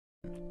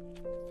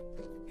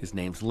His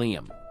name's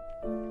Liam.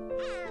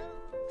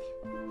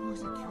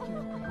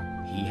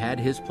 He had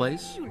his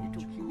place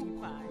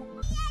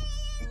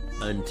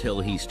until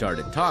he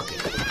started talking.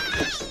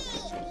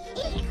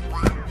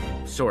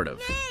 Sort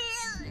of.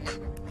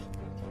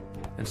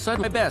 And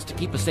suddenly my best to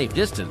keep a safe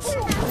distance.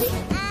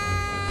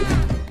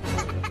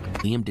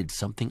 Liam did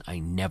something I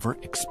never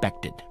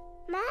expected.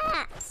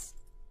 Max!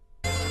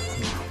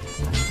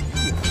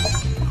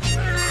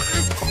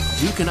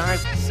 Duke and I...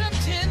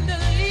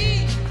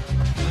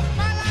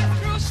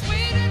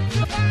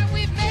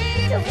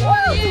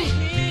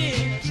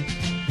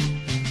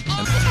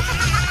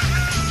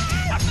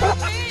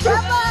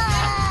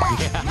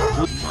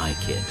 Yeah, my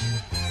kid.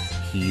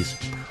 He's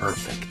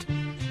perfect.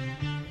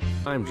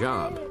 I'm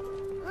Job.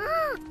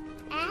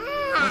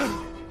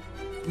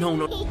 No.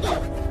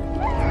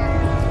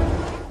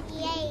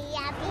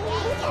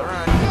 All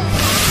right.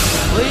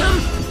 Liam?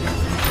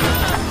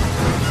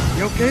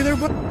 You okay there,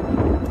 bud?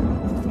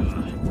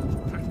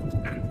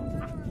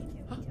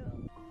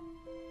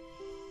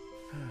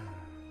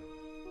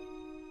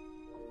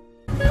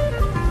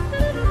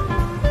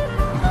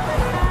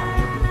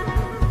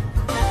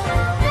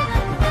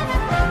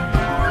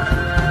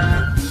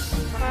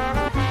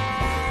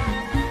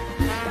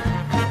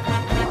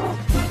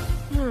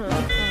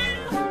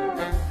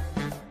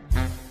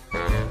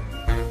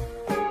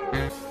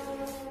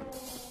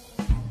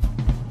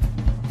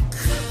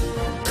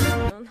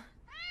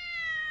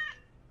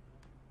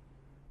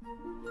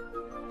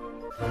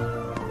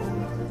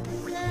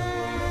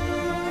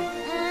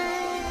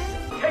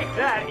 Take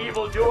that,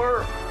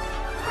 evildoer!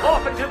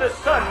 Off into the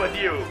sun with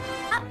you!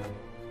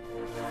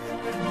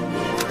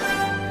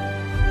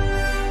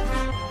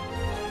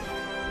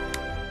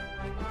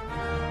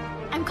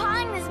 I'm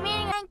calling this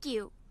meeting thank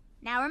you.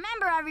 Now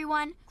remember,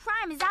 everyone,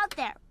 crime is out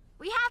there.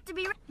 We have to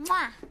be...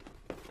 Mwah.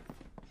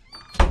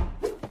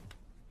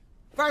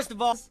 First of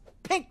all,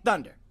 Pink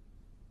Thunder.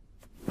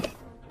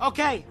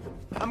 Okay,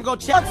 I'm gonna go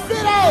check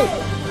City!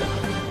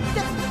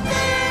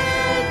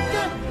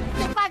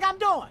 Just like I'm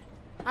doing.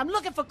 I'm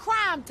looking for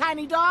crime,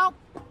 tiny dog.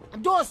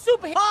 I'm doing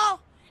superhero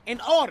in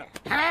order.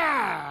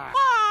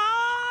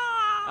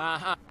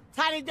 Uh-huh.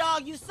 Tiny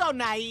dog, you so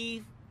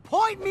naive.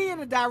 Point me in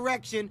the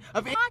direction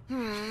of...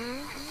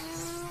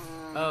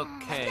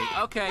 Okay.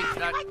 I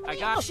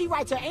got... Oh, she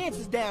writes her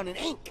answers down in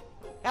ink.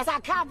 That's how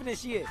confident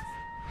she is.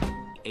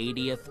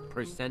 80th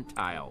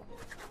percentile.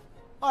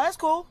 Oh, that's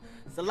cool.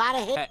 It's a lot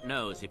of hit. Pet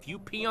knows if you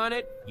pee on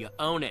it, you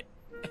own it.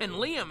 And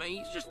Liam,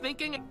 he's just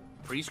thinking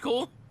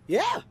preschool.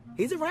 Yeah,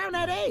 he's around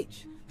that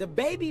age. The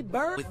baby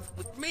bird.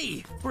 With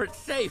me, where it's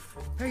safe.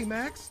 Hey,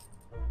 Max.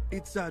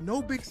 It's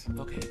no big...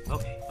 Okay.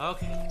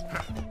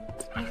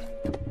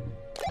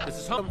 This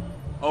is home.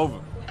 Over.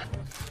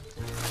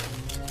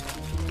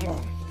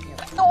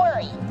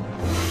 Sorry.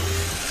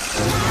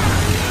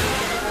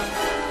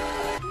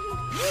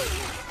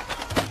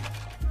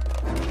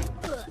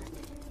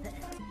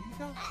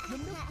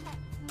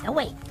 No,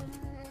 wait.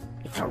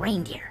 It's a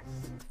reindeer.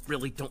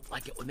 Really don't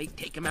like it when they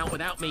take him out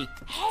without me.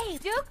 Hey,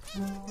 Duke.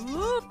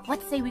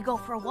 Let's say we go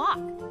for a walk.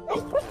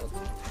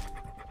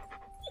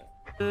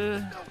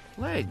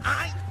 Legs.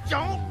 I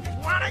don't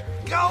want to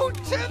go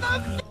to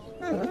the...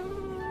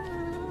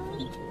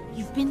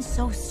 You've been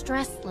so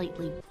stressed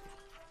lately.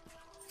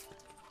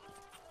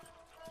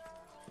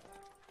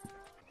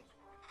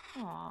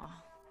 Aw.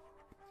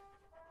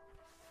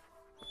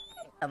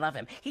 I love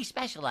him. He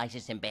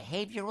specializes in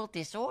behavioral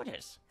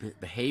disorders.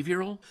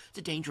 Behavioral? It's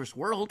a dangerous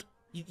world.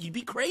 You'd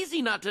be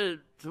crazy not to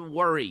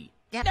worry.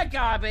 Get the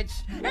garbage.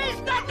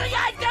 There's nothing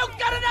I do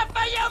good enough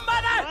for you,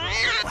 mother!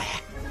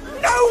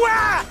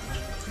 Nowhere!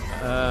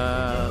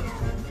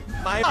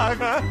 My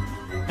mother.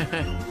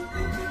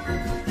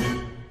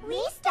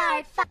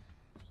 Restart.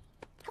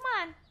 Come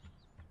on.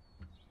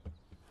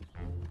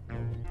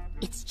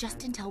 It's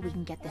just until we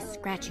can get this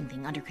scratching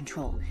thing under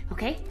control,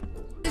 okay?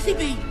 Busy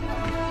bee.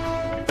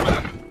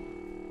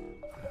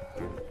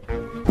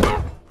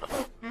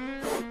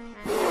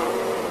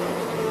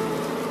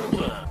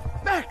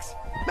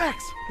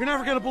 Max, you're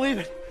never gonna believe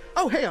it.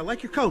 Oh, hey, I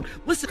like your coat.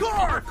 Listen.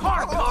 Car!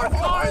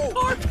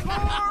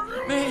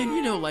 Man,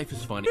 you know life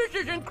is funny. This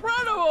is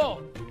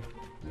incredible!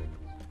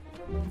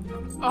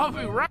 I'll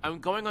be right. I'm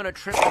going on a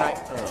trip tonight.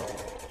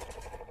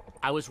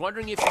 I was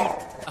wondering if you...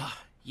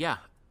 yeah,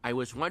 I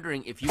was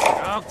wondering if you...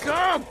 Oh,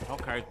 come!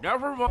 Okay,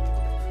 never mind.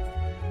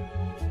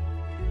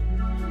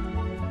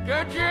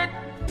 Gadget!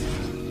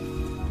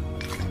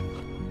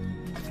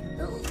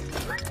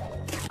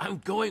 I'm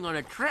going on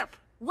a trip.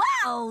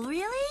 Wow,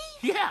 really?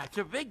 Yeah, it's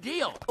a big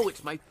deal. Oh,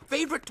 it's my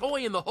favorite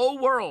toy in the whole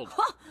world.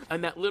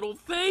 And that little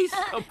face.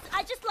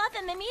 I just love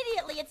him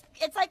immediately.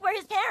 It's like we're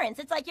his parents.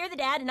 It's like you're the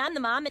dad and I'm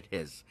the mom. It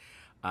is.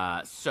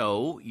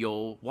 So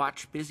you'll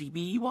watch Busy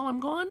Bee while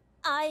I'm gone?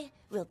 I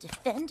will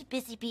defend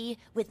Busy Bee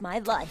with my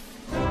life.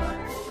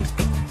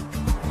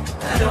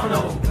 I don't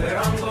know where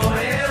I'm going.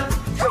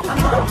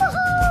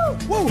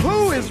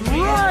 Woohoo is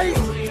right!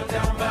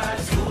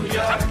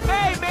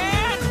 Hey,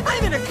 man!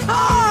 I'm in a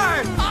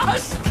car!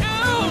 Us too!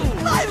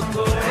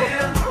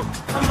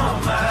 I'm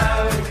on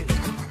my way.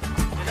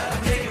 And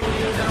I'll take you where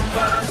you're down.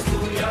 para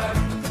estudiar.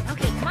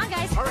 Okay, come on,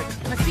 guys. All right.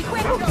 Let's be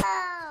quick. Oh.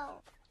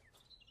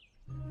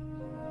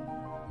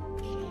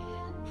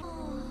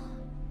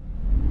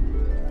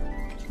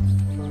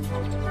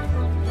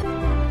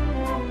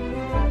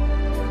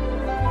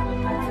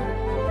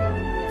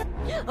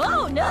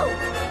 Oh no! Oh no!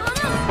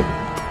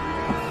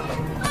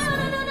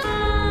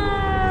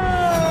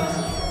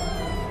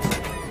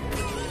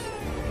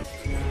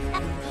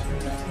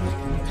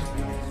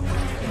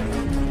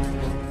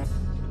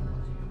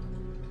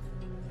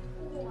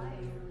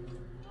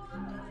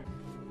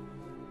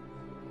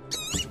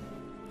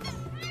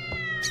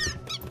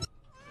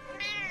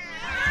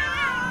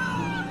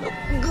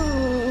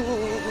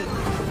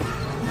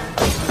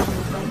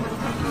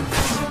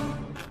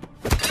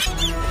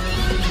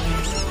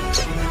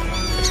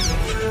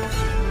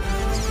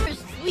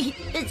 Sweet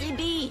Busy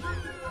Bee.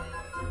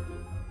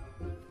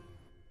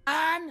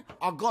 Mine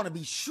are gonna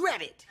be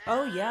shredded.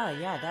 Oh,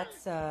 yeah,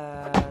 that's,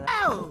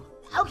 Oh,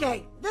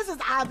 okay. This is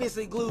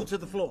obviously glued to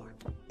the floor.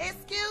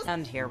 Excuse?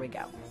 And here we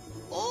go.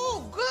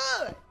 Oh,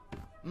 good.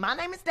 My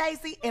name is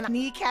Daisy, and I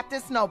need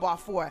Captain Snowball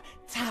for a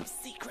top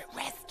secret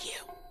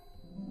rescue.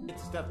 Get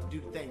the stuff to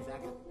do the things I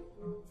got.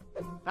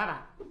 Bye-bye.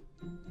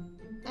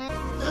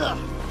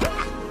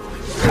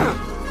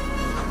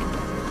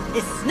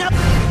 It's Snow.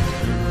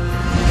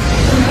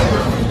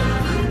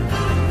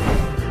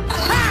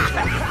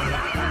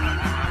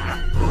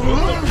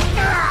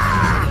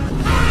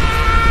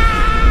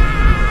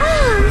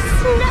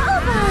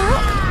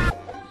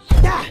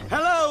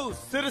 Hello,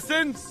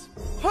 citizens.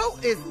 Who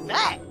is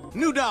that?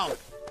 New dog.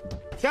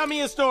 Tell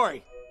me a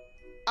story.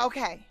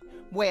 Okay,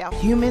 well,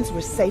 humans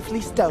were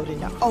safely stowed in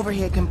the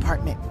overhead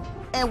compartment.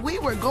 And we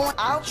were going,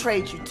 I'll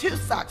trade you 2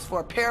 socks for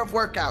a pair of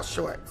workout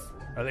shorts.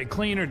 Are they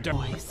clean or dirty?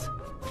 Boys.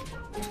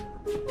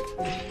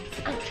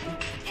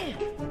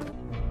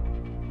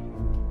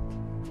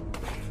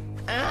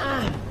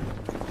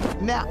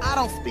 Now, I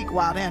don't speak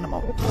wild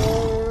animal.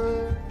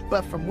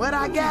 But from what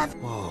I gather,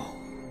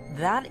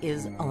 That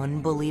is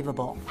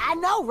unbelievable. I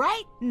know,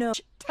 right? No.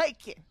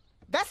 Take it.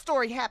 That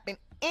story happened,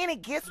 and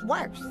it gets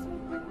worse.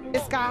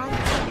 This guy,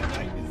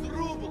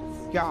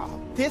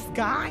 y'all, this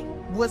guy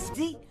was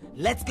the.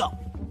 Let's go.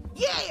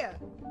 Yeah!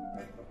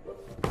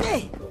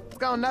 Hey, it's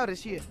gonna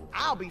notice you.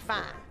 I'll be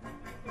fine.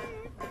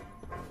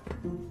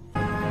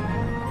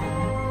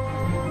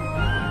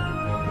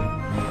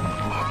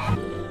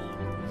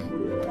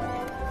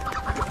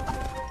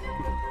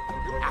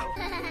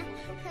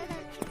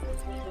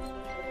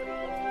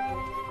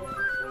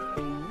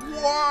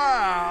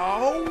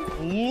 Wow!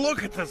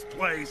 Look at this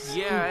place.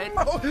 Yeah,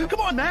 Oh, come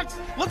on, Max.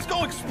 Let's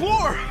go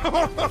explore.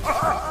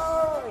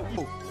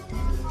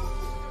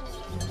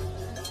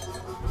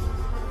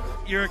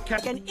 You're a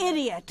cat. An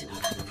idiot.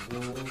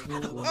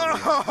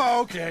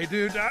 Oh, okay,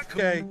 dude.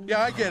 Okay.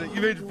 Yeah, I get it.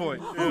 You made your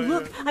point. Oh,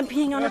 look, I'm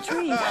peeing on a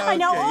tree. I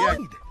know.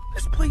 Okay, yeah.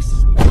 This place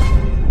is.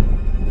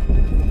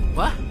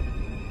 What?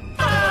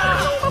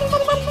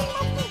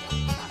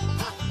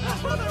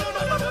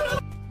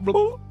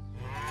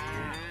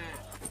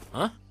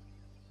 Huh?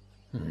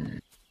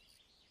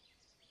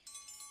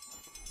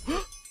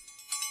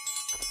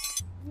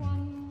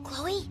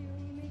 Chloe,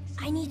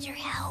 I need your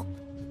help.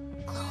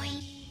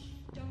 Chloe.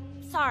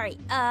 Sorry,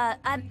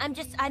 I'm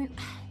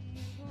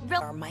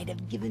real. Or might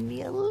have given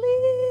me a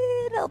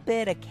little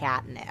bit of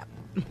catnip.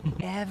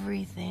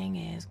 Everything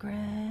is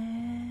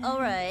great. All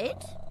right.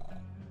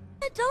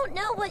 I don't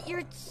know what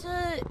you're.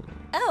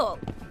 Oh,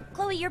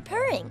 Chloe, you're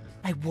purring.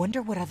 I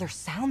wonder what other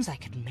sounds I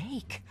could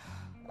make.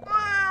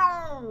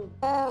 Wow,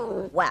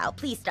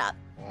 please stop.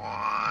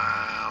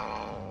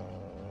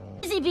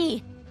 Busy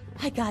Bee,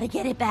 I gotta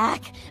get it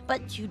back.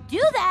 But to do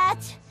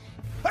that,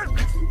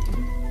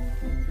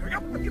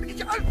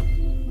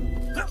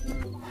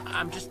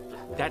 I'm just.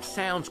 That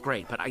sounds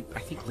great, but I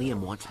think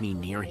Liam wants me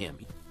near him.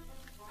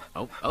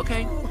 Oh,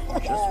 okay.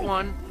 Just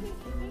one.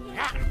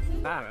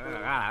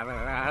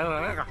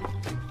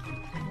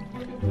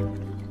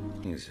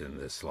 Things in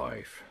this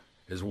life.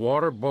 His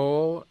water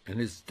bowl and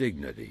his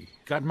dignity.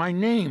 Got my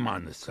name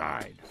on the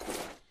side.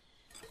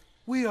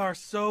 We are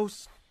so.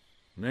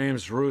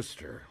 Name's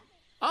Rooster.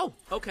 Oh,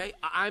 okay.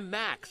 I'm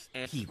Max,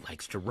 and he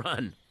likes to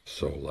run.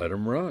 So let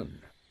him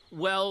run.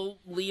 Well,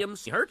 Liam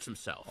hurts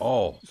himself.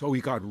 Oh, so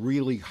he got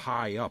really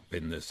high up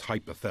in this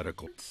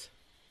hypothetical.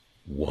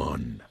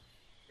 One.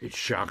 It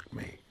shocked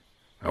me.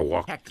 I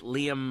walked. Protect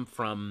Liam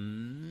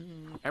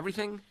from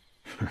everything?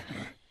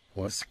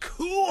 Was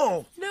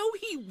cool. No,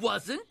 he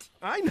wasn't.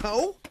 I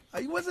know.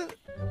 He wasn't.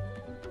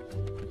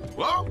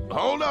 Well,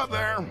 hold up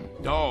there.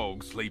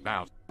 Dogs sleep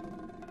out.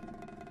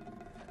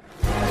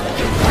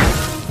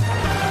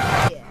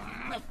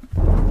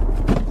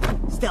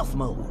 Stealth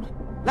mode.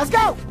 Let's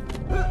go!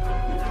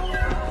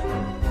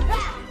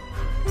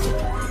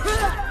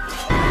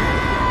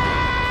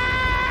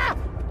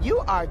 You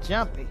are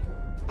jumpy.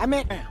 I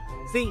meant,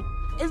 see,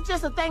 it's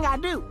just a thing I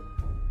do.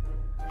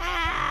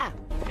 Ah!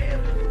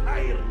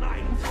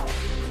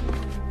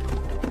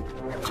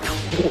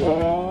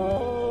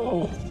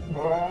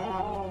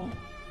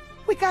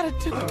 We gotta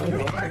do.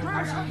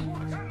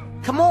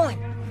 Come on.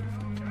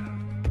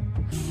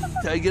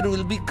 tiger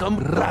will become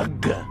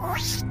Raga.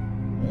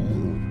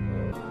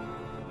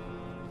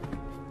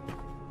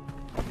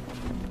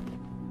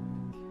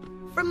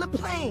 From the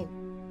plane.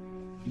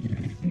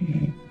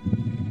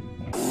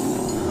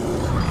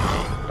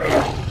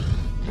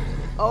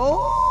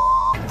 Oh!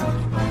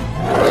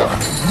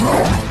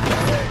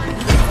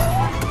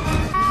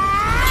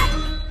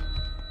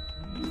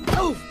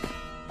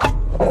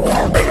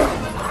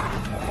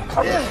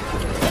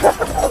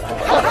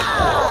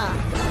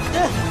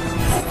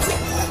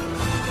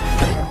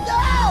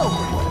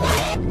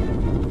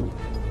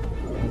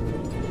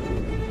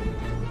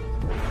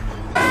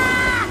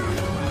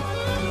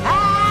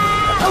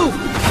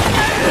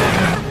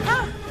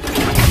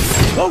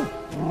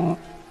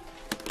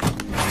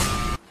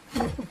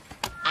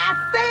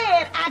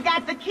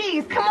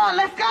 Come on,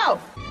 let's go!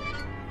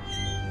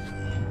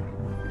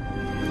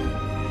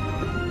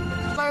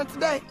 Learn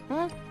today,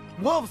 huh?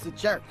 Wolves are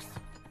jerks.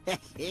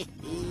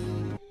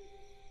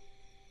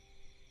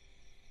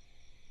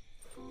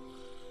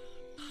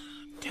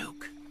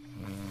 Duke.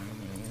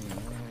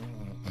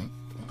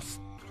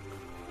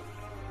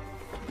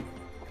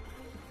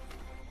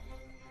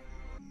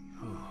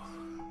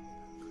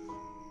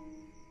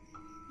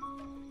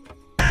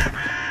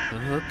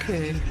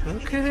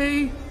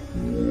 Okay.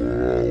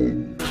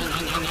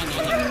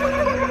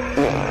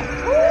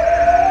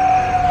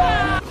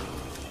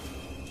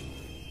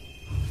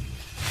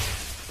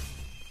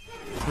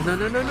 No.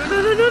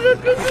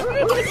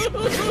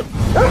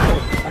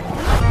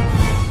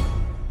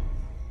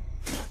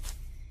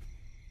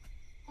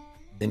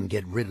 Then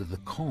get rid of the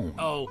cone.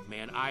 Oh,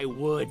 man, I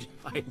would,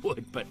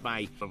 but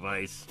my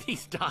device.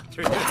 These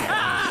doctors.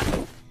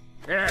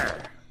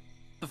 There.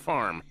 The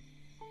farm.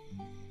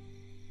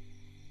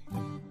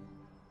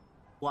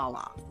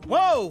 Voila.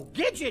 Whoa,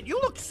 Gidget, you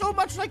look so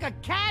much like a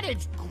cat,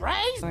 it's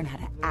crazy. Learn how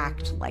to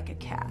act like a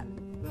cat.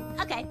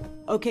 Okay.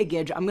 Okay,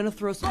 Gidge, I'm gonna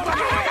throw some...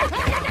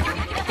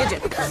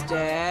 Gidget,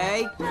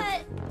 stay.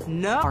 What?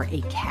 No. Are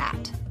a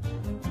cat.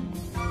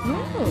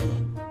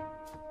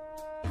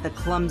 The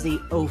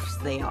clumsy oafs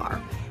they are.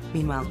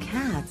 Meanwhile,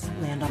 cats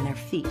land on their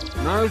feet.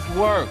 Nice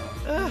work.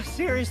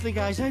 Seriously,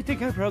 guys, I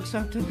think I broke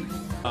something.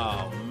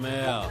 Oh,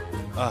 Mel.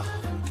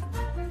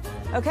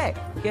 Okay,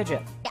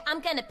 Gidget. Yeah,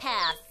 I'm gonna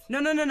pass.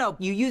 No.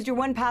 You used your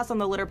one pass on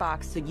the litter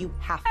box, so you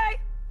have...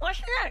 Hey,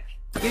 what's next?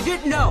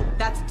 Gidget, no!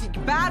 That's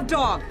bad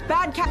dog,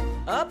 bad cat.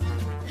 Up,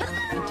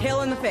 and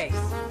tail in the face.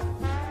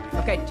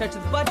 Okay, touch the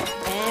butt,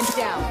 and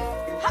down.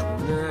 Ha.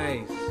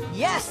 Nice.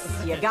 Yes,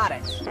 you got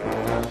it.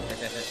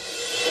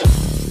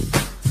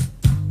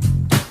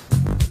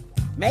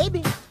 Maybe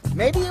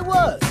it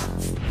was.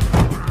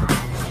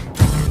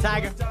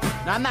 Tiger,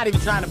 no, I'm not even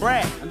trying to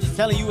brag. I'm just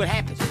telling you what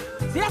happened.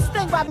 See, that's the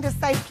thing about the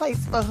safe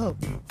place for who?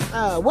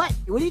 What?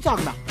 What are you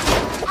talking about?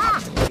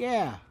 Ah,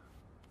 yeah.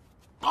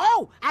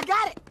 Oh, I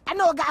got it. I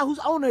know a guy whose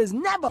owner is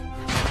never... I'm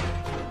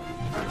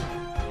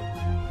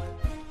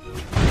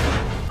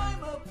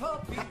a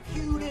puppy,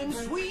 cute and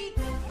sweet,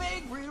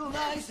 big, real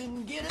nice,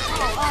 and get it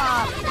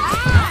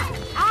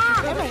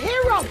I'm a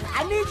hero.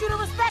 I need you to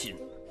respect me.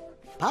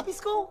 Puppy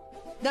school?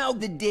 Now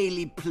the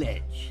daily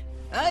pledge.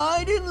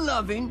 I in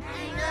loving.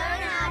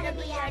 Learn how to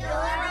be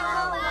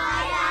adorable.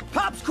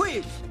 Pops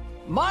quiz.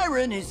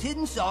 Myron has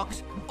hidden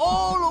socks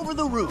all over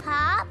the room.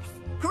 Pops?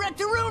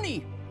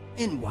 Correct-a-rooney.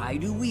 And why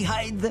do we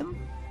hide them?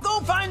 Go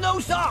find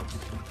those socks.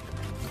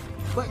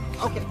 But,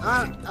 okay.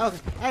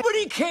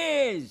 Nobody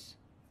cares.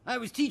 I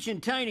was teaching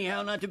Tiny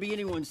how not to be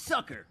anyone's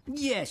sucker.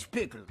 Yes,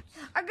 Pickles.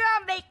 I'm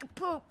gonna make a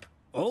poop.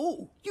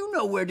 Oh, you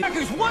know where to...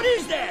 Pickles, what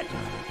is that?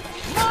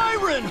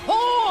 Myron,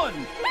 Horn!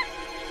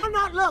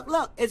 No,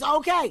 look, it's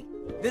okay.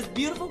 This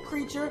beautiful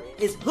creature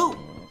is Hoop.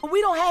 But we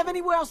don't have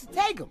anywhere else to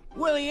take him.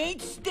 Well, he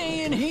ain't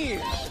staying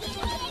here.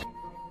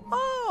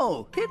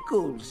 Oh,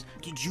 Pickles,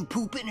 did you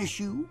poop in a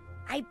shoe?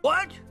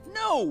 What?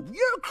 No,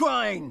 you're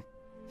crying.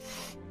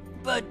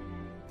 But...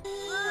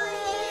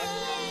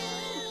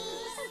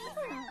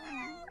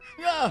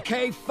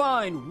 Okay,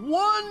 fine.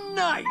 One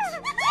night.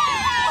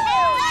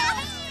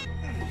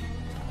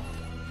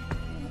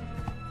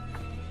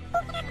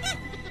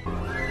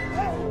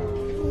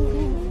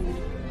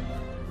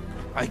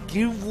 I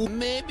give...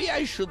 Maybe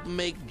I should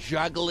make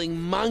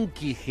juggling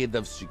monkey head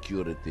of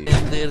security.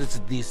 And there's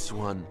this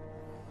one.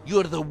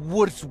 You're the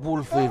worst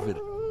wolf ever.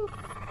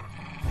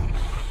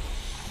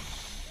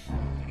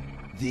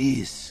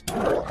 This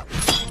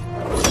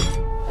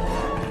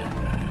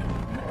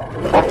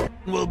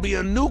will be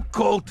a new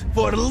coat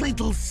for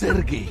little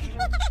Sergey.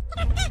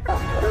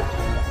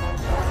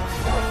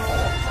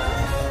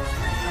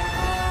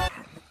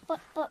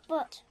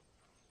 But.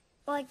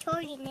 I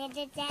told you not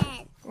to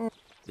dance.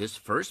 This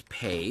first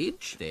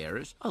page,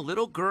 there's a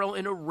little girl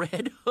in a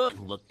red hood.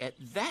 Look at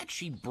that.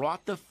 She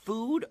brought the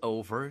food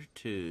over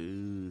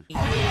to...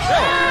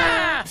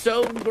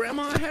 So,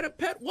 Grandma had a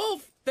pet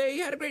wolf. They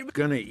had a great...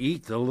 Gonna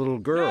eat the little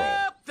girl.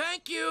 Yep,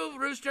 thank you,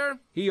 Rooster.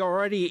 He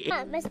already...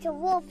 Mr.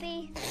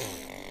 Wolfie.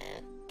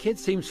 Kid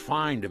seems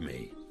fine to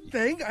me.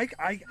 Thing?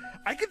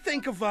 I could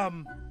think of,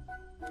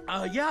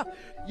 yeah.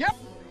 Yep.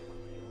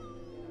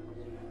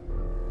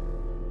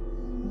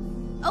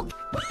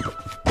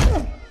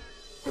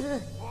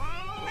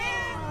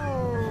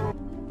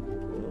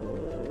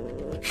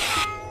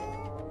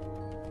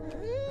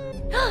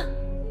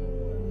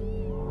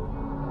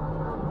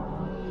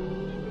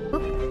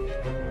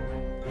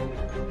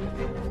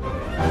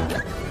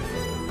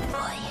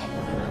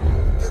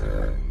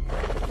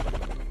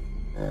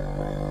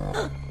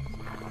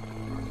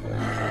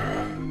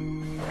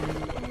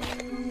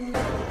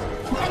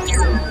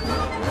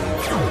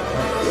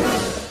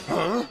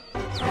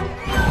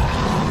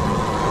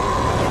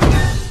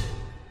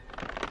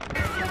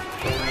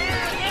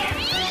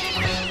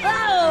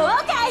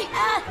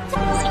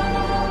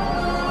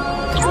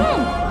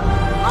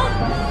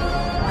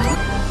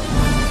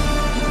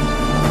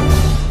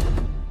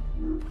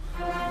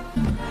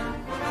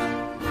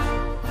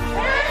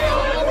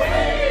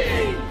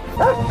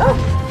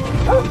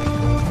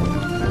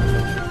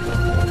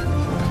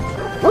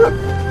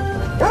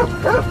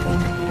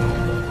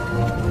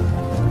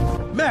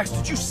 Max,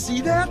 did you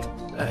see that?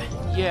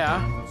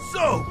 Yeah.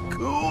 So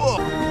cool!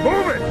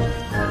 Move it!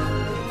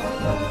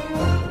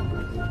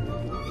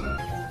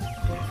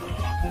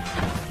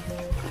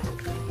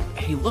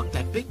 Hey, look,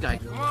 that big guy.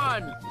 Come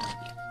on.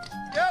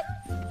 Yep.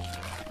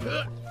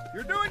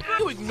 You're doing good.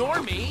 You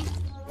ignore me.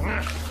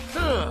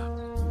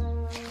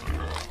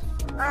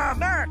 Ah,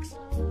 Max!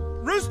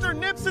 Rooster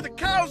nips at the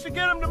cows to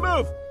get them to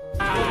move.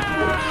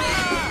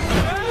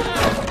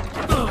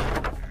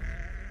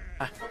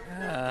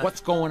 What's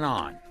going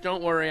on?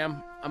 Don't worry,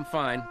 I'm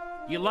fine.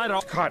 You light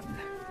off Cotton.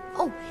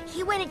 Oh,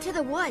 he went into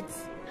the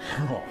woods.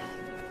 Oh.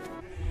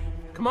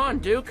 Come on,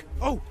 Duke.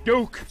 Oh,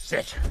 Duke,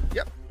 sit.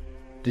 Yep.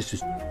 This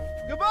is...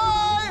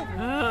 Goodbye!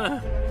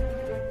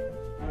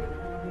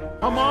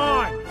 Come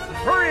on!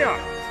 Hurry up!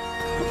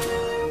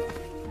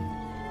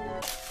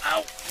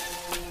 Ow!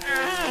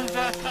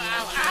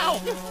 Ow!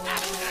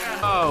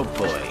 Oh,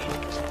 boy.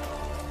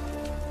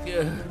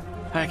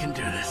 I can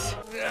do this.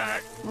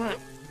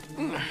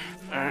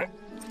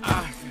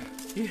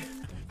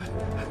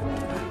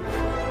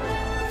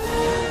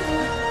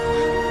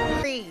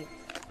 Breathe.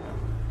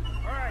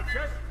 All right,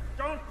 just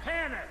don't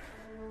panic.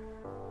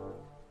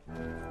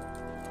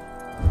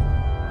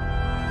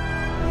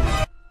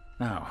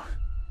 Now,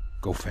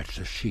 go fetch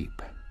the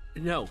sheep.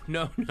 No.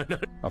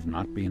 Of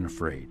not being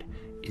afraid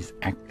is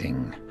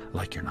acting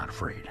like you're not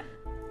afraid.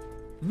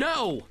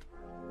 No,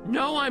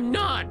 I'm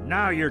not.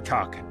 Now you're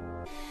talking.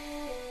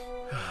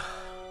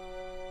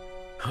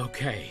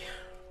 Okay.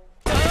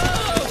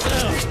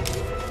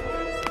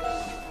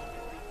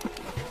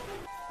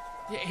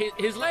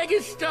 His leg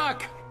is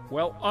stuck.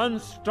 Well,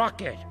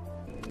 unstuck it.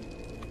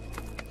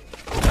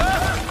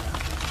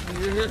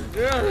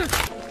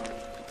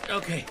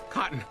 Okay,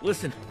 Cotton,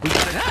 listen. We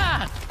got it.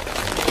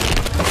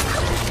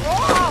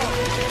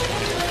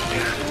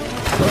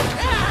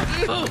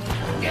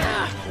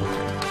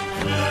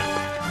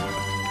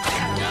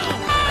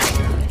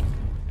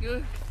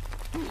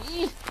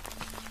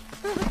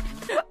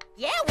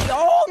 Yeah, we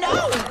all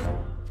know.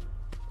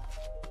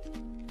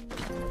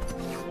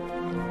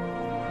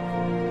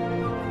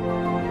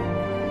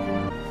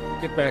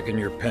 Get back in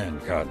your pen,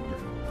 Cotton.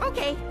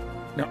 Okay.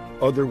 Now,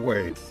 other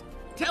ways.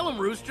 Tell him,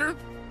 Rooster.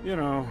 You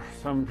know,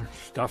 some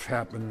stuff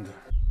happened.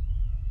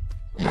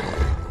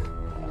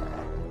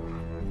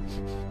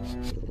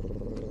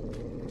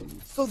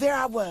 So there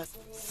I was,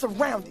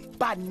 surrounded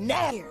by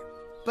nair.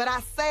 But I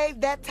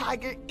saved that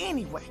tiger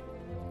anyway.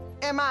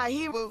 Am I a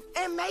hero?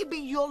 And maybe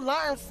you'll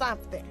learn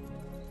something.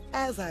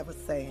 As I was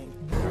saying.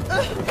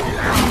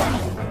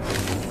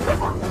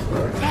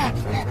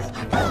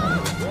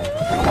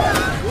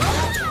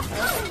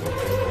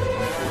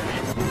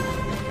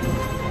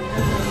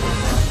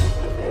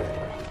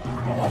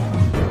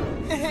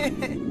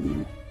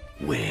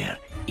 Where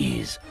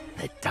is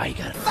the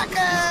tiger?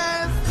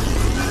 Suckers!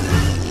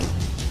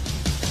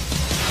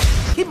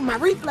 Keeping my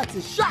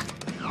reflexes shut.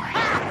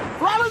 Ah,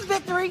 flawless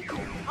victory.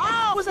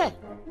 Oh, what's that?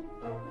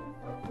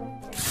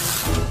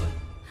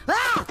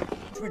 Ah!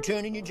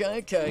 Returning your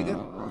giant tiger.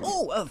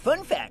 Oh, a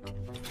fun fact.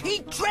 He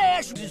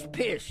trashed his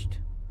pissed.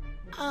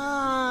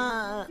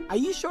 Are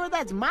you sure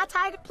that's my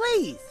tiger?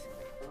 Please.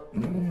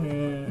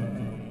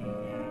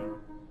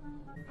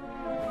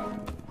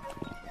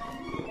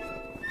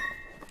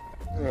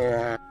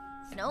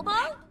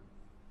 Snowball?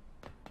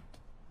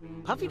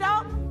 Puffy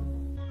dog?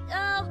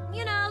 Oh,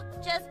 you know,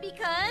 just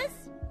because.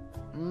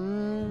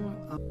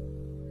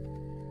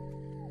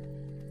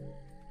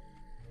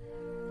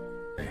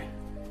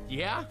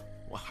 Yeah?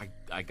 Well,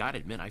 I gotta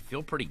admit, I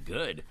feel pretty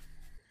good.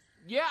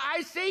 Yeah,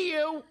 I see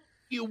you,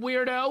 you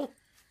weirdo.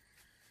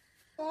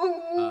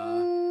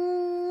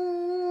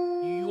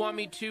 You want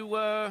me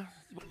to,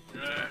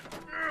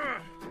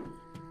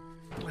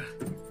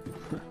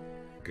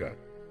 Good.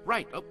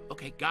 Right, oh,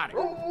 okay, got it.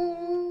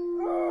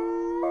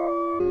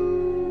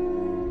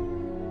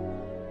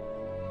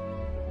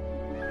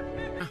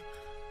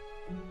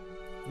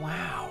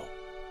 Wow.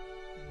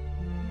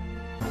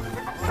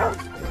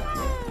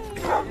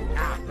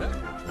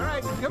 All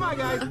right, come on,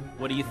 guys.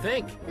 What do you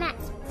think?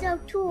 Max, so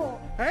cool.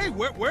 Hey,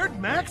 where'd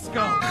Max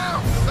go?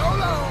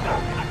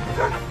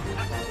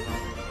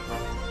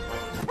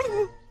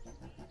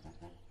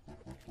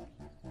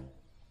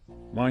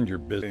 Mind your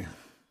business.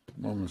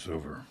 Moment's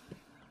over.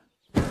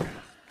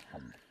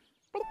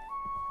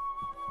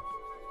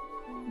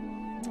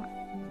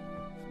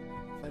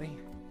 Buddy.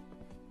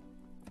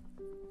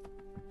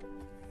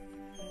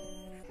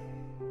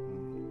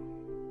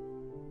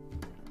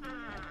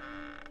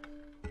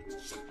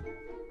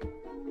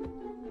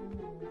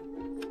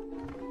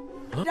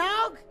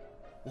 Dog?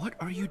 What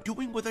are you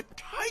doing with a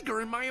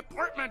tiger in my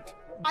apartment?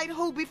 I'd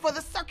who before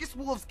the circus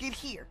wolves get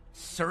here.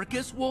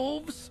 Circus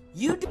wolves?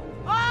 You do?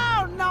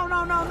 Oh, no.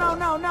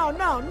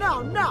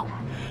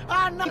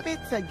 Keep it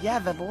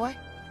together, boy.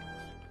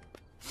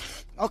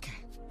 Okay.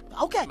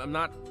 I'm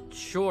not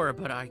sure,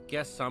 but I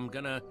guess I'm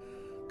gonna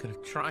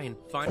try and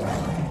find...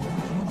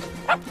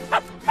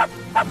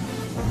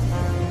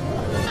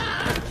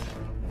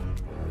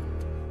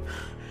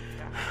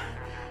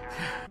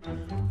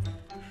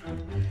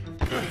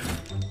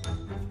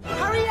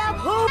 Hurry up,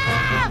 who?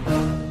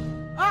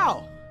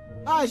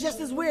 Oh, it's just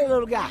this weird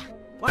little guy.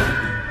 What?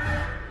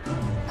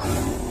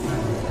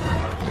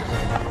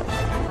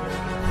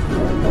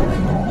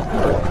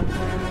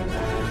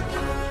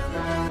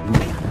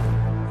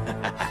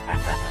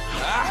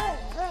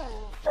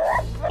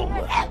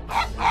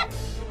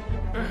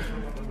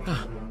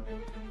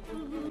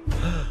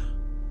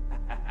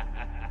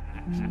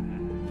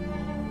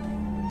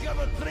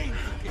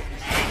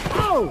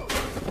 Oh!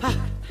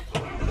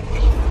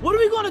 What are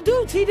we gonna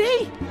do,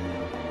 TD?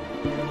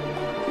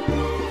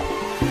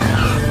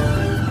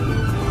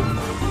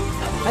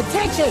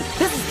 Attention!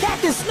 This is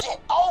Captain Smith.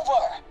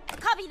 Over!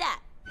 Copy that.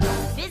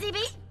 Busy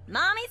bee?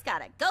 Mommy's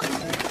gotta go.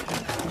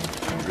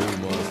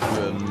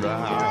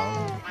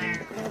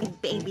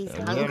 Baby's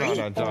You know what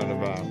I'm talking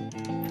about.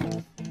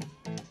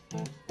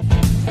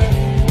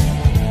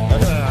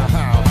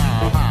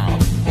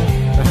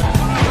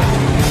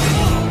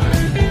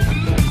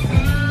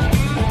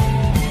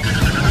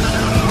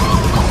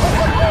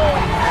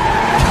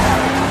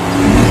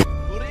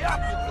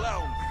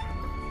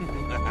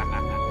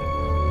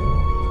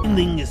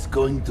 Ending is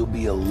going to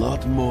be a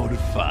lot more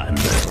fun.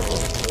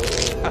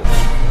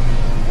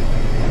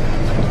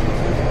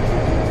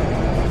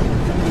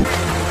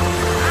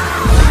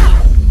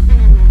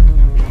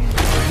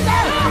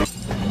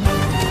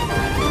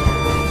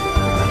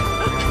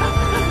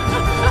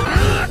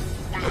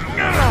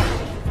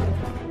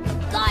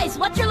 Guys,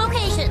 what's your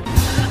location?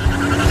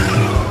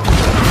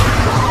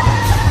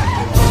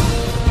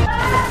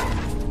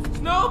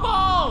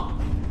 Snowball!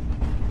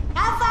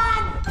 Have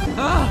fun!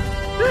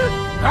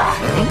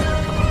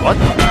 What?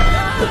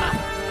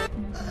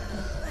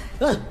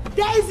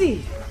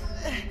 Daisy!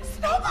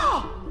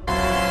 Snowball!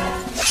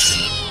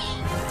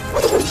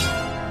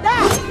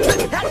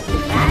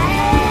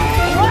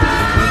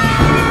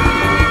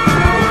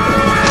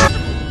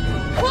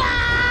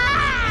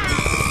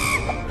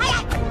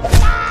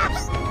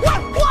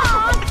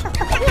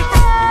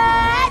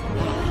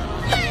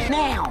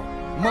 Now,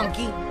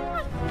 monkey.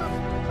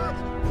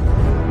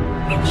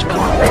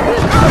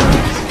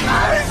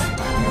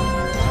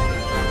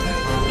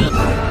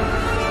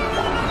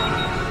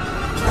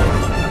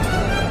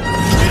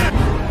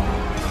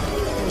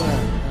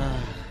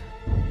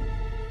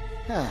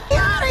 Get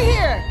out of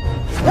here!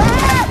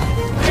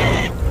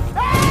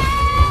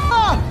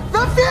 Oh,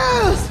 the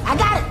fuse! I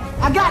got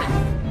it!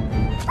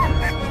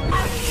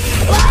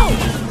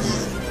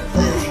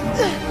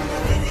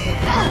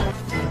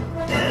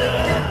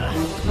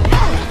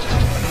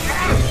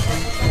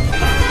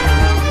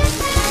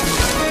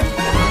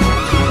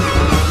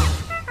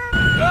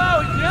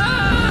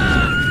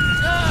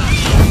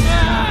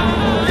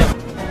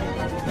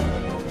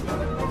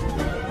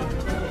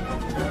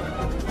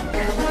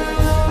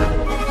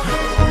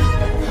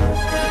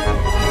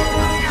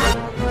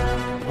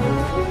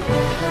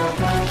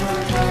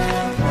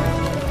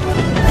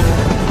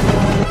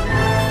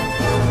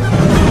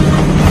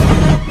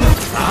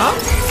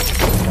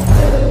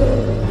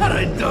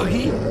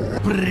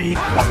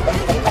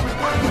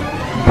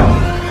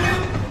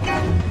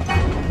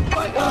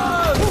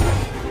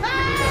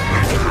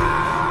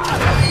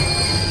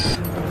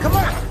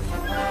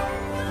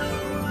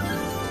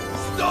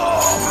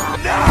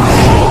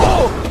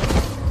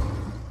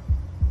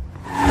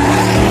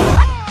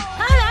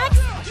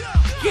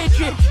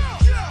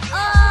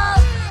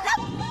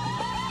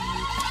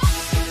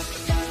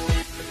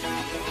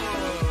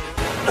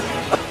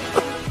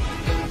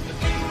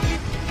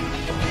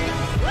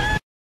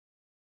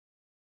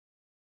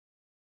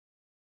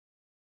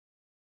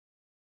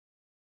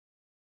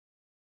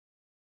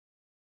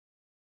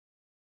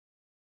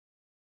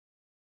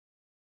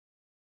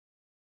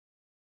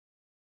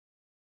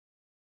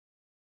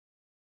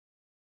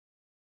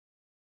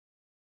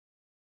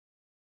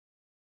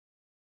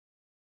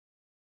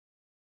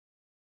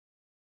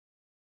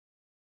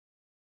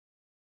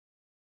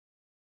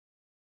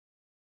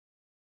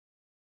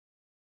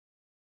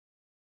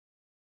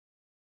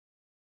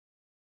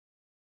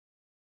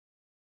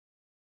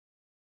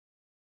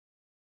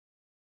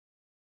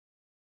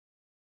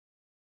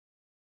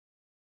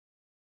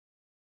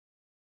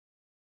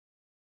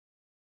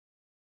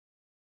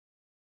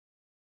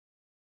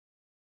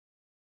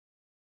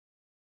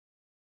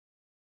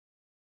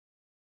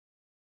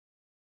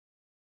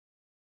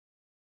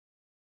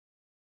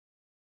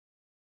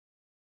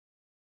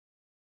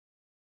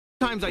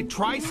 Sometimes I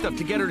try stuff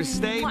to get her to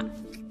stay.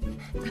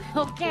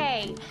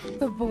 Okay.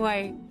 The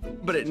boy.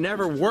 But it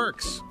never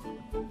works.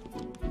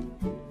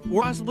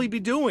 What possibly be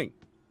doing?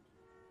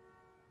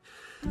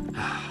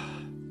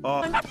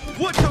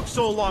 What took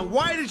so long?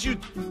 Why did you...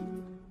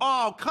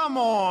 Oh, come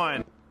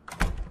on.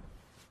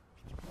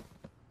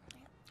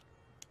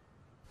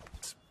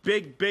 It's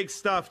big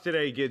stuff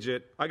today,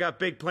 Gidget. I got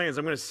big plans.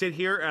 I'm gonna sit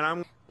here and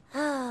I'm...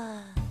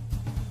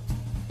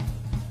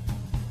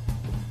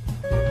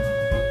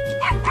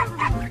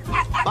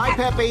 Bye,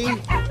 Peppy.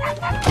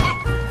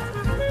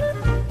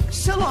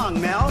 So long,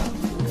 Mel.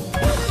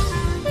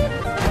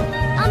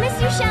 I'll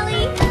miss you,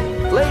 Shelly.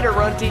 Later,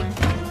 Runty.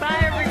 Bye,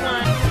 everyone.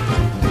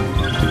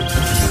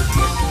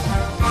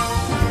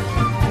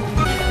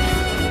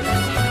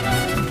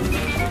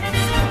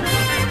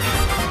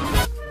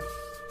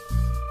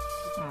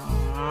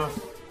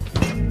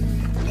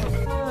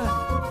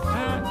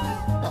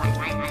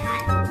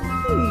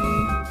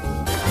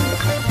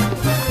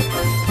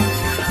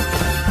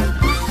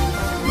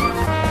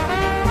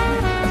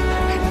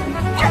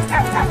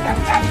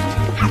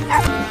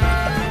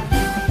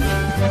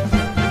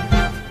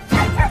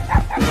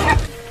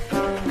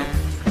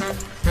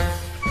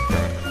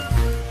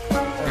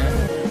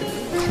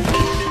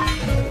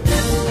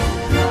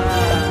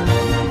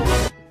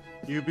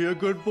 You be a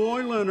good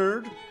boy,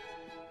 Leonard.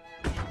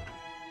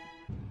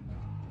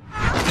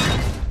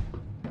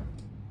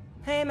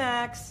 Hey,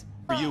 Max.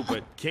 For you,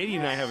 but Katie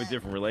and I have a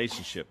different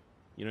relationship.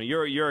 You know,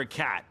 you're a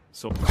cat,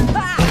 so...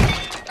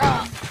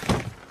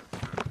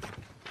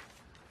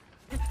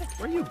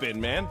 Where you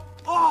been, man?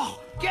 Oh,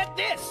 get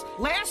this!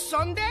 Last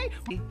Sunday?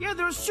 Yeah,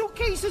 there's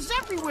suitcases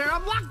everywhere.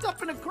 I'm locked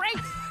up in a crate.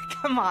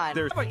 Come on.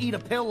 I'll never eat a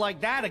pill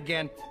like that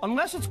again,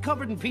 unless it's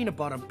covered in peanut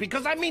butter.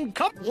 Because I mean,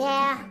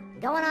 Yeah,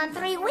 going on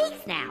 3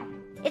 weeks now.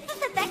 Is this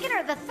the second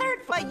or the third?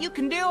 But you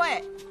can do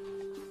it.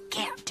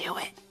 Can't do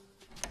it.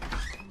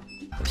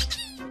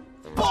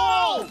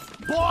 Ball!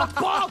 Ball!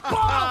 Ball!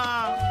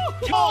 Ball!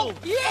 Oh!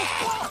 Yeah!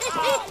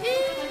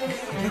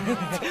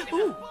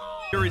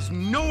 There is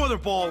no other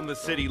ball in the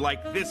city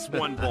like this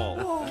one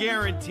ball.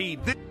 Guaranteed.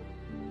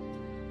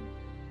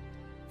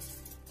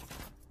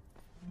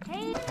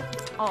 Hey.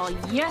 Oh,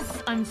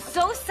 yes. I'm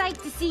so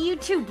psyched to see you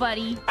too,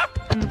 buddy.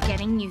 I'm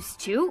getting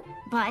used to,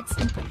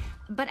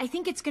 but I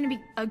think it's gonna be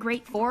a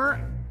great for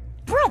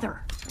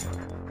brother.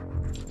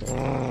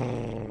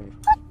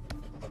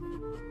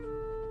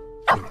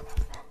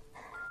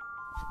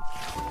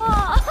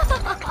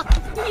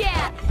 Oh,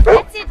 yeah,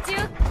 that's it,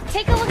 Duke.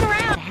 Take a look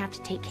around. I have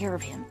to take care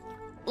of him.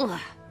 Ugh.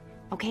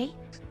 Okay?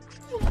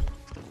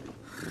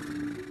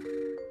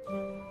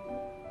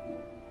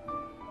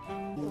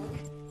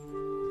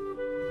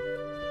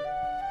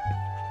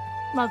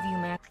 Love you,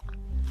 man.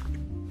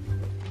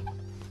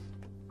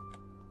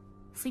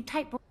 Sleep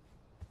tight, boy.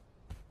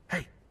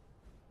 Hey,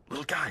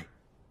 little guy.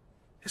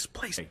 This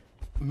place,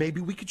 maybe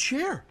we could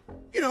share.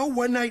 You know,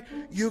 one night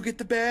you get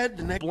the bed,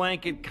 the next...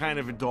 Blanket kind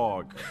of a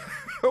dog.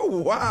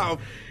 Oh, wow.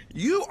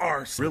 You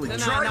are really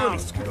trying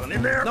to scoot on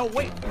in there. No,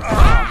 wait.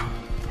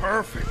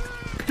 Perfect.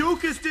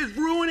 Dukas is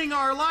ruining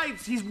our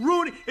lives. He's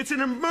ruining... It's an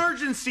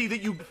emergency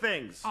that you...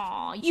 things.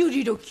 Aw, you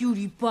little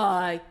cutie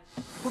pie.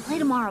 We'll play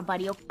tomorrow,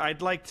 buddy. Okay?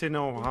 I'd like to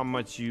know how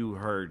much you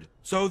heard.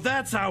 So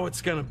that's how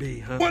it's gonna be,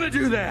 huh? Want to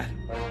do that?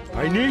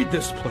 I need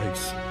this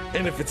place.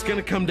 And if it's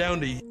gonna come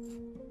down to...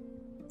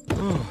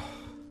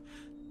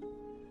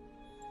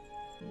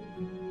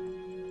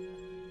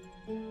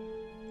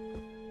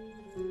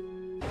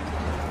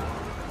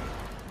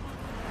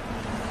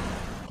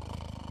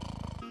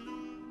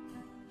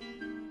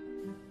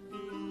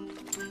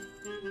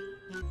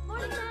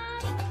 Morning,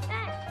 Max.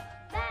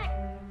 Max.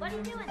 What are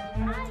you doing?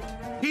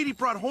 Hi. Katie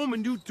brought home a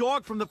new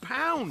dog from the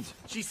pound.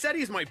 She said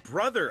he's my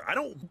brother. I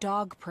don't...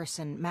 Dog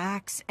person,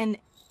 Max, and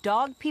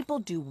dog people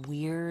do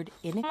weird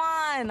in. Come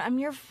on, I'm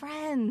your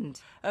friend.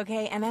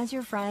 Okay, and as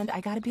your friend,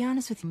 I gotta be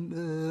honest with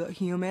you.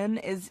 Human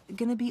is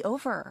gonna be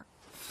over.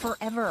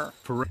 Forever.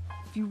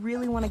 If you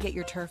really want to get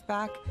your turf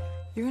back,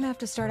 you're gonna have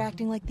to start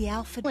acting like the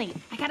alpha. Wait,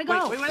 I gotta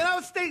go. Wait, no,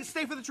 stay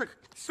for the trick.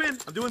 Spin.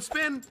 I'm doing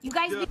spin. You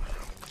guys...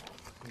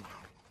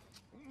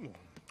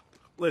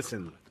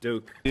 Listen,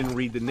 Duke, didn't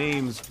read the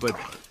names, but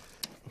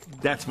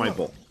that's my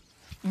bull.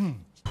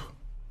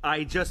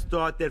 I just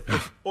thought that,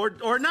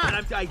 or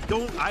not. I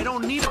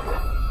don't need.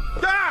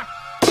 Ah!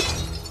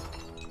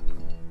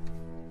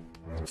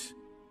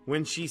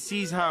 When she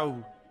sees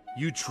how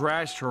you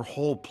trashed her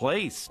whole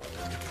place.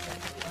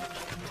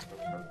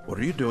 What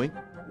are you doing?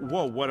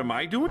 Whoa, what am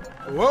I doing?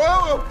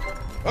 Whoa!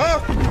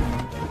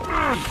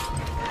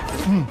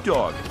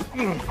 Dog.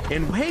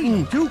 And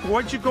hey, Duke,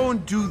 what'd you go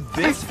and do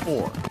this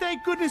for?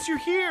 Thank goodness you're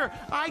here.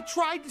 I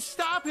tried to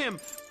stop him,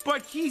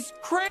 but he's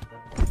crazy.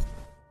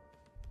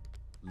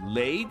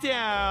 Lay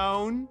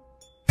down.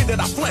 That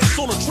I flex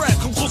on a track,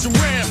 conclusion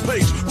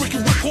rampage. Ricky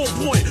Rick on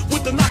point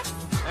with the knock.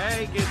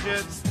 Hey,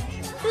 Gidgets.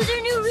 Who's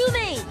your new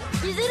roommate?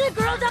 Is it a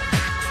girl dog?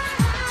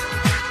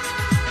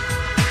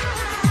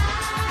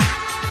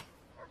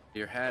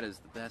 Your hat is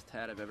the best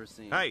hat I've ever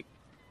seen. Hey,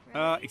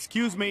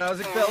 excuse me. How's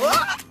it feel?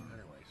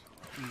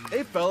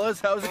 Hey, fellas,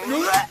 how's it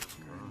going?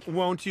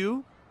 Won't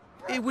you?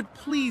 It would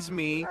please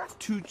me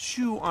to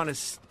chew on a...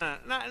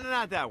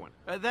 not that one.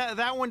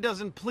 That one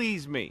doesn't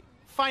please me.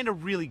 Find a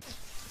really...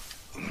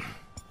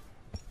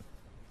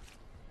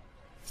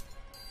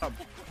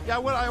 Yeah,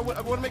 I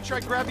want to make sure I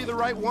grab you the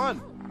right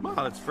one.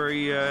 Well, it's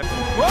very, Help!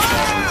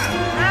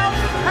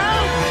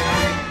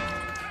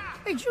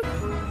 Hey, Jude.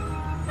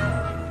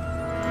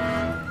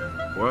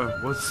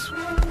 What's...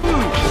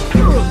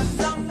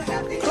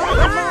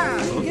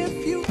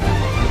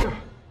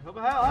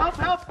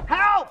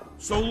 Help!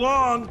 So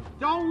long!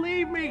 Don't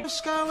leave me!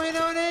 What's going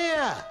on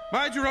here?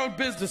 Mind your own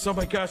business. Oh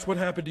my gosh, what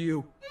happened to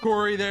you?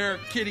 Corey there,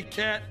 kitty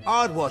cat.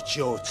 I'd watch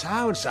your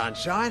tone,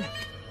 sunshine.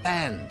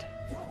 And...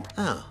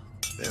 Oh,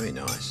 very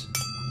nice.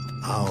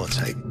 I'll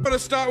take... Wanna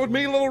start with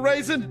me, little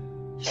raisin?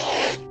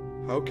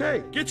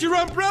 Okay, get your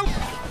umbrella!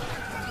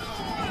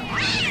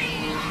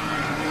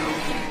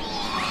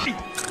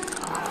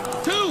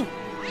 Two!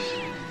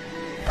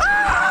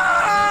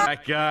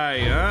 That guy,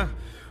 huh?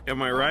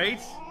 Am I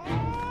right?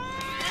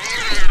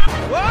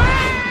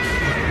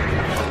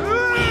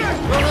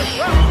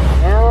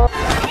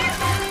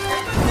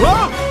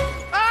 Whoa!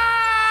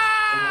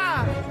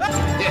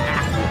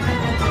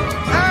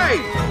 Hey!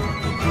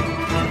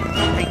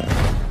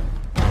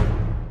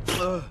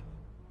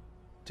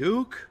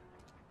 Duke?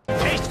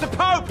 It's the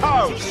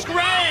Popo!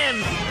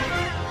 Scram!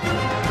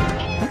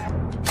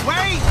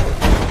 Wait!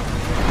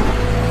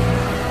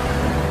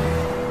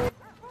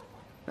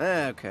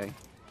 Okay.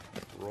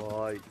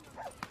 Right.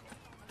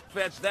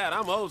 Fetch that,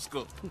 I'm old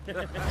school.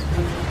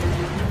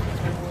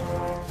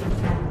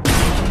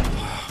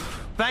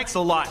 Thanks a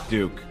lot,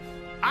 Duke.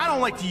 I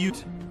don't like to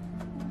use...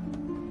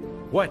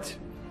 What?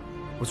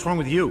 What's wrong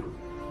with you?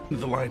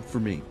 The line for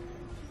me.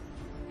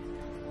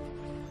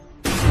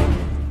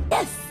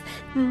 Yes!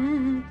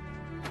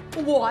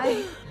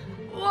 Why?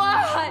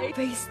 Why?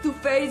 Face to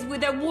face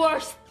with the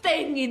worst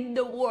thing in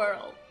the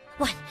world.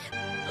 What?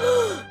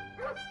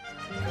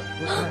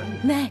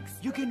 Max!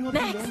 You can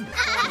Max!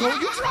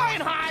 Don't you try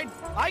and hide!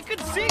 I could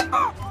see...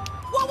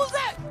 What was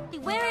that?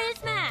 Where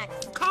is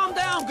Max? Calm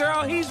down,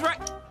 girl. He's right...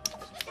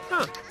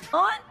 Huh.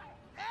 What?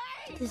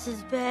 This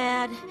is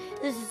bad.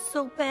 This is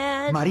so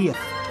bad. Maria.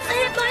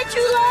 Save my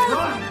true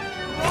love!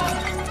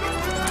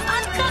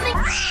 I'm coming!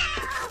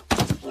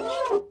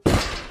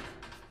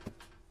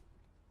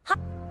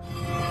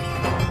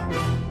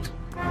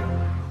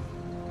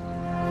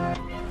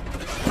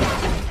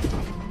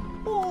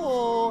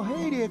 Oh,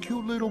 hey there,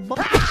 cute little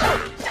bunny.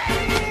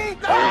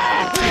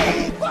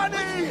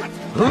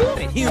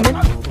 Bunny! Human.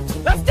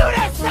 Let's do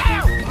this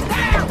now!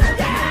 Now!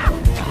 Yeah!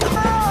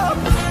 Oh,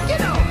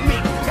 get off me,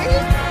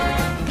 pig!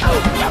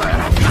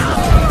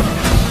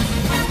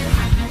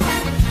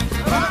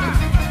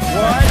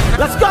 What?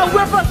 Let's go,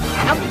 Whipper!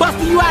 I'm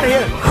busting you out of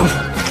here!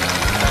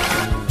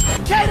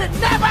 Kaden,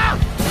 never!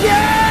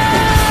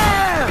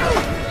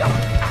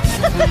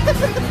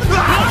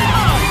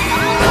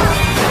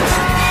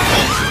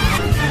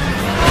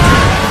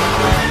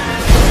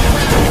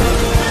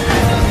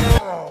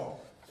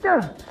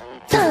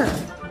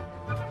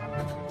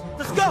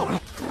 Let's go!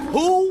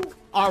 Who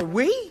are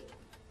we?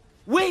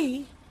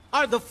 We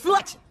are the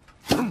Fletch.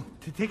 To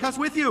take us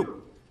with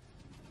you.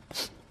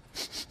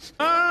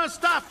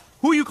 Stop!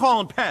 Who you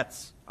calling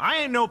pets? I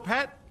ain't no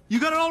pet. You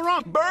got it all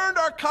wrong. Burned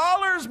our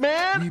collars,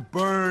 man! We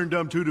burned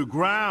them to the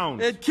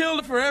ground. It killed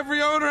it for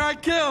every owner I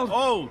killed.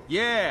 Oh,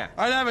 yeah.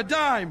 I'd have a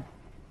dime.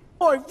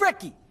 Boy,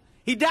 Ricky.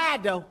 He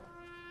died, though.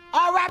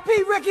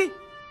 R.I.P., Ricky.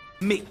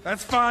 Me.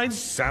 That's fine.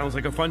 Sounds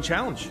like a fun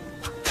challenge.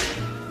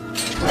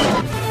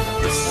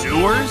 The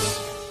sewers?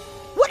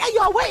 What are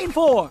y'all waiting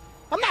for?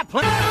 I'm not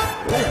playing.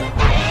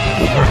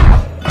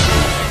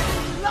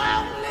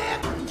 Long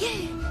live!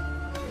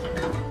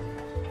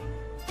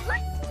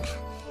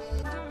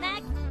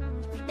 Max!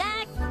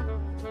 Max!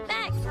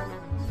 Max!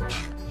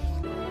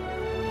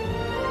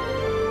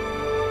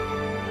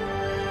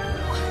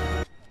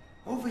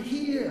 Over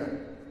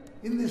here,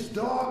 in this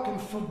dark and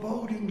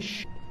foreboding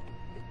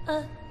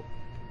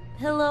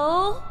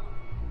Hello?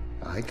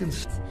 I can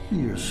see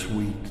you're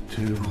sweet,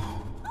 too.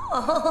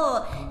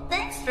 Oh,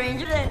 thanks,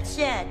 stranger, for that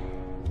chat.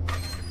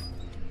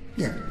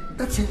 Yeah,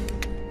 that's it.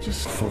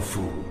 Just for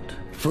food.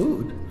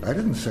 Food? I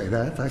didn't say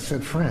that. I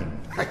said friend.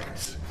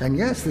 And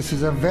yes, this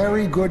is a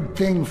very good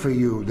thing for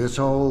you, this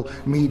whole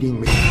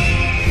meeting me.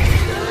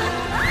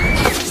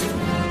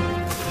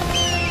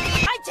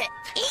 Trying to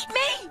eat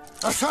me?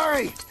 Oh,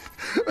 sorry.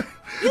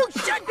 You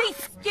should be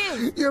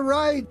scared. You're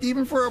right.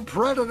 Even for a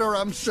predator,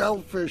 I'm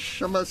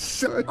selfish. I'm a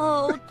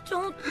Oh,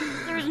 don't.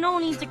 There's no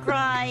need to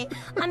cry.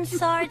 I'm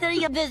sorry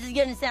that this is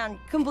gonna sound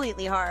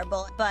completely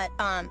horrible, but,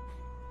 I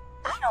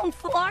don't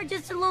feel are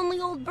just a lonely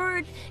old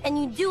bird, and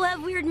you do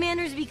have weird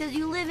manners because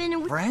you live in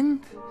a... Friend?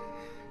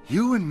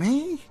 You and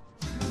me?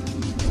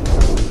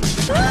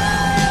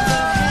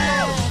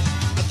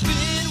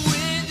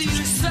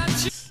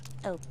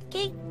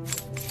 Okay.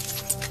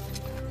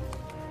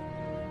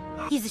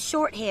 He's a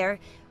short hair,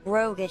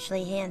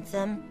 roguishly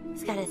handsome.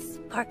 He's got a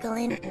sparkle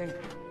in...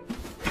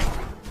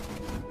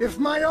 If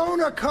my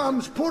owner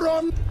comes, put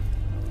on...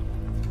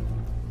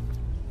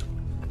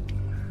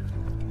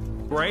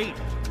 Great.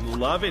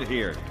 Love it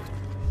here.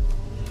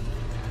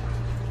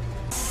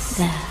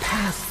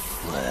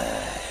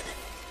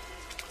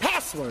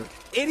 Password,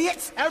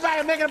 idiots!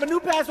 Everybody making up a new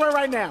password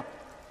right now.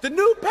 The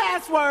new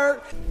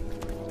password.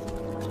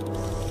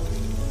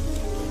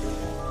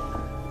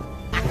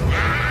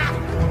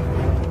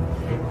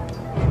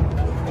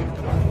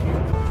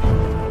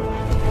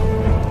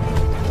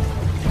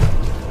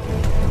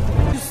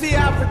 You see,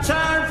 I've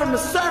returned from the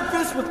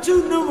surface with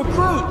 2 new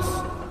recruits.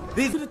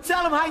 These are to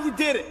tell them how you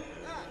did it.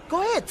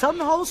 Go ahead, tell them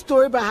the whole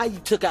story about how you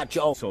took out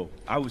your own. So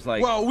I was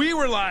like, Well, we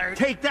were like,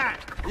 take that.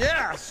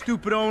 yeah.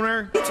 Stupid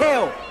owner.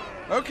 Tell.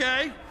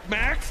 Okay,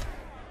 Max.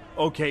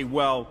 Okay,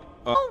 well,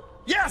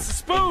 Yes, a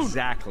spoon.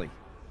 exactly.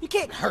 You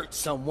can't hurt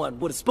someone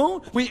with a spoon.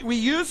 We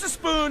used a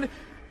spoon,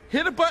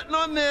 hit a button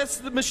on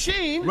the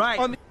machine. Right.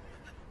 On the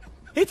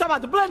He talking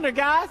about the blender,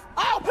 guys.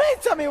 Oh, please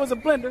tell me it was a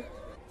blender.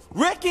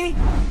 Ricky,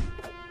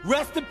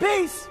 rest in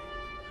peace.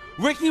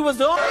 Ricky was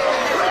the...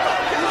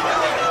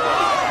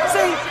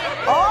 See,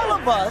 all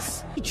of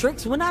us,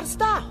 tricks went out of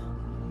style.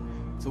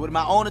 So what did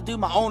my owner do?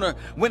 My owner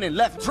went and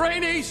left.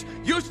 Trainees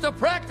used to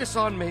practice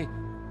on me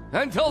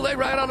until they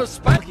ran out of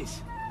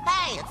space.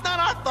 Hey, it's not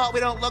our fault we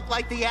don't look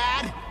like the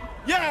ad.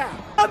 Yeah!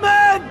 I'm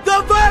in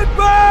the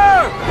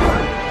Viper!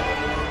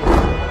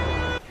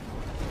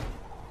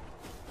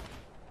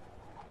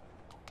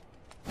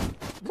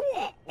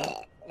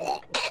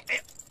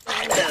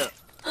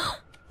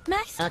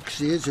 Max?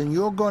 Max is, and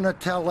you're gonna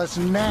tell us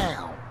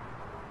now.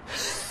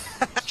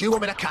 Do you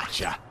want me to catch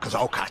you? Because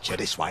I'll catch you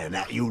this way and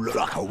that. You look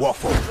like a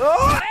waffle.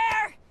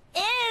 Where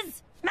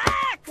is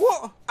Max?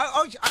 What?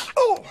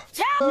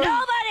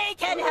 Nobody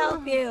can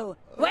help you.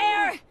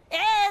 Where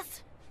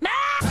is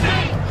Max?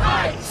 Snake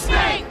bite!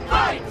 Snake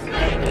bite!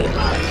 Snake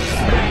bite!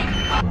 Snake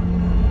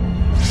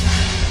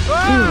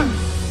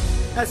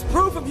bite! As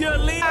proof of your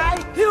elite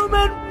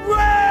human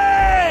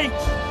rage!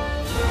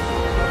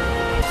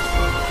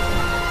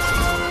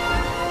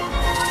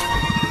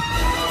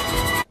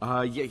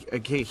 Yeah,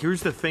 okay,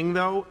 here's the thing,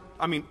 though.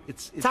 I mean,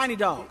 it's... Tiny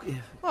Dog.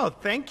 Oh,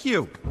 thank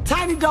you.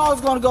 Tiny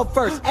Dog's gonna go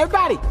first.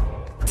 Everybody,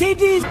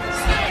 TD's...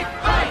 Snake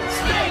bite!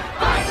 Snake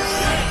bite!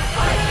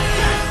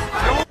 Snake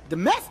bite!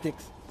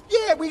 Domestics?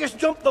 Yeah, we just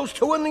jumped those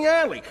 2 in the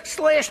alley.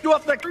 Slashed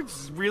off the...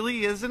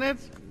 Really, isn't it?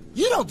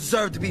 You don't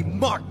deserve to be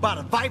marked by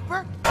the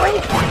Viper.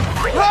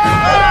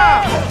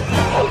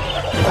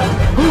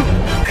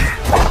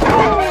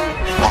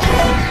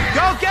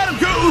 Go get him!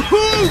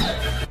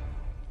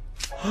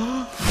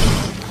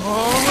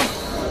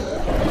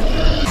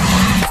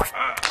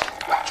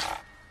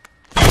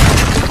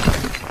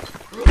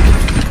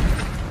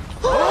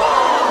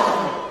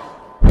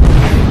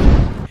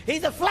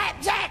 He's a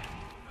flapjack!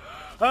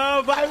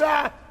 Oh,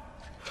 Viper!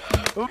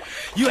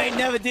 You ain't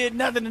never did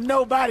nothing to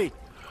nobody.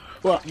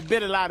 Well, you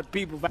bit a lot of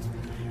people.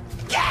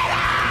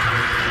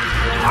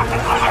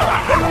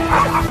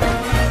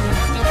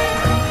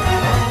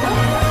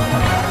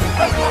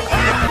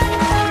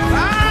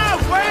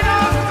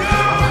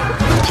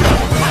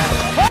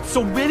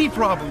 So many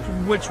problems.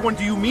 Which one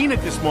do you mean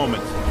at this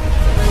moment?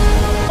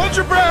 Hold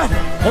your breath!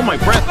 Hold my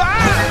breath.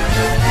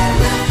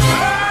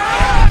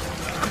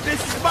 This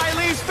is my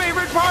least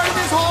favorite part of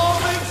this whole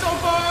thing so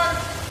far!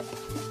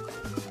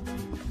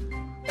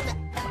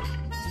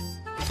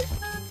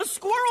 The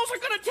squirrels are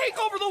gonna take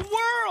over the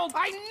world!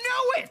 I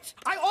knew it!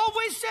 I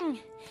always said...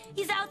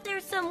 He's out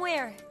there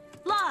somewhere.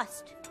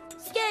 Lost.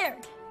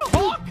 Scared.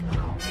 Hawk?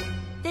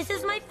 This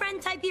is my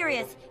friend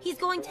Tiberius. He's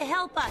going to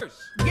help us.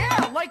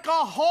 Yeah, like a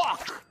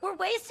hawk! We're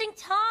wasting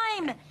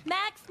time.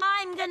 Max,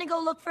 I'm gonna go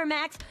look for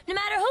Max, no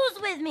matter who's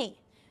with me.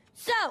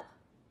 So,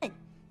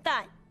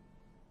 done.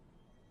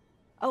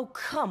 Oh,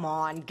 come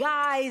on,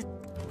 guys.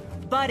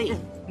 Buddy,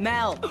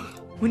 Mel,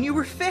 when you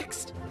were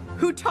fixed,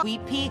 who taught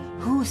Weepy?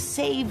 Who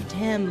saved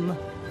him?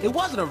 It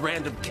wasn't a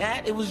random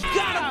cat. It was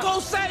gotta go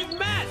save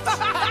Max.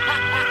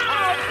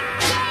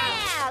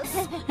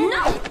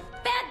 No!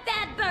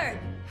 Bad bird!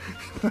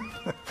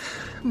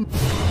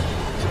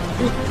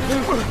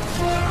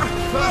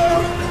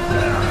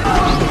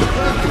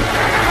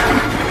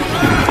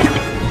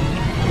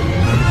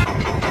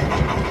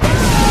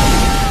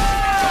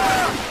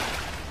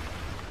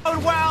 Oh,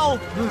 well!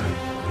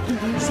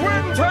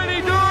 Swim,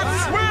 Tiny Dog,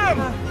 swim!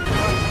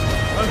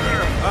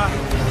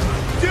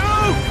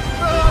 Duke!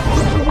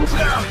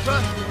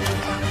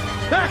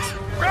 Max,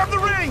 grab the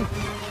ring!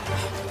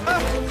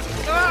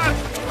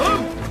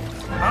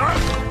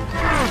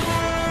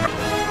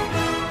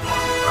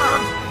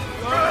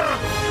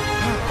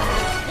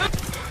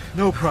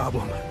 No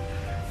problem.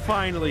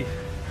 Finally,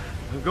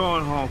 I'm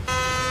going home.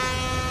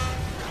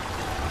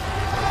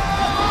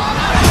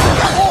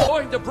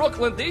 Going to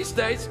Brooklyn these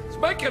days is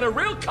making a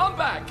real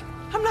comeback.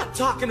 I'm not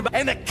talking about...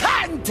 And the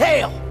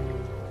cottontail!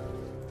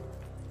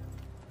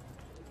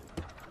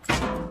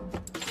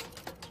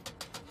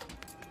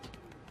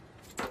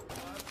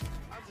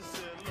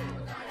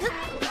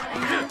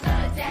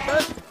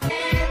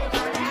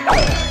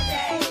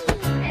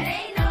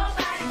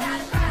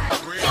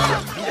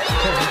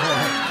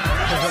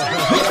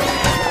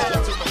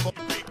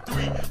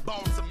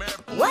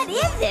 What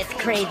is this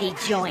crazy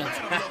any joint.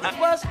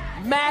 Plus,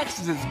 Max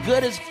is as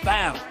good as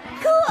found.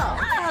 Cool!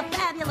 Ah,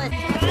 fabulous!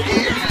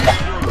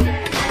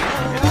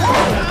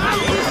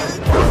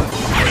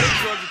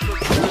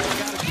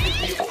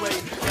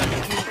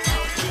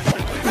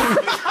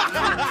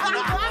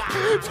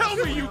 Tell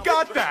me you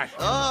got that!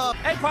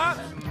 Hey, Pop!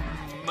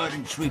 Mud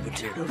and sweet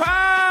potato.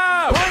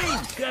 Pop!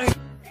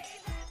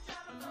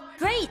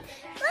 Great!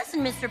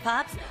 Listen, Mr.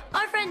 Pops,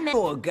 our friend Matt...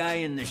 Oh, a guy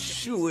in the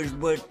sewers,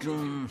 but,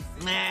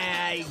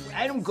 I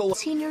don't go...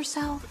 Seen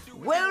yourself?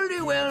 Well,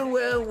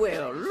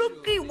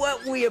 looky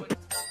what we have...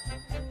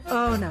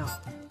 Oh, no.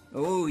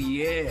 Oh,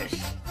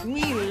 yes.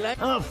 Me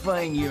like... I'll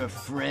find you a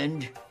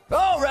friend.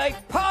 All right,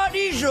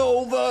 party's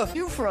over.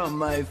 You from,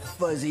 my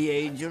fuzzy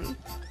angel?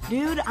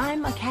 Dude,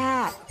 I'm a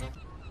cat.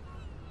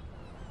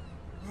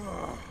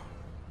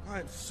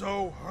 I'm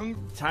so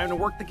hungry. Time to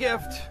work the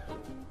gift.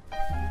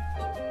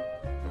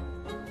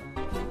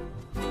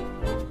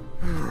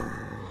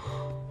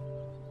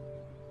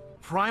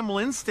 Primal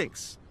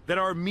instincts that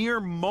are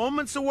mere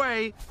moments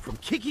away from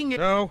kicking it.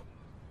 No.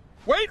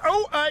 Wait,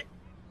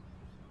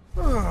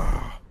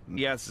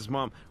 Yes, his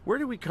mom. Where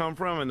did we come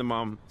from? And the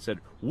mom said,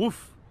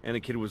 woof. And the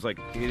kid was like,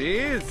 it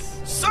is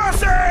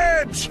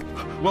sausage!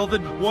 Well,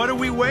 then what are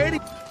we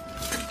waiting?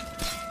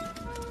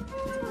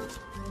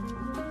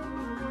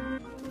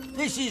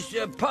 This is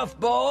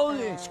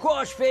Puffball,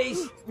 Squash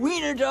Face,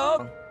 Wiener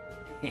Dog.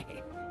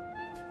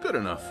 Good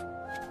enough.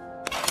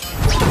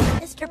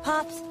 Mr.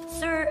 Pops,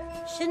 sir,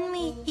 shouldn't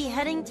we be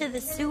heading to the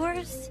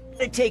sewers?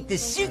 To take the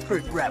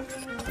secret route.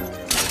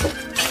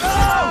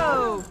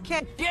 Oh!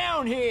 Get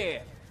down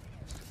here!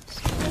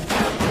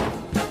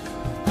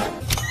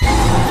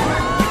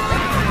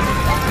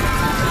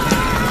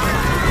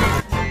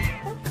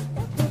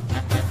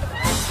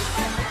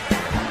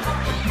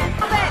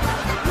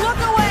 Look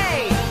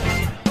away!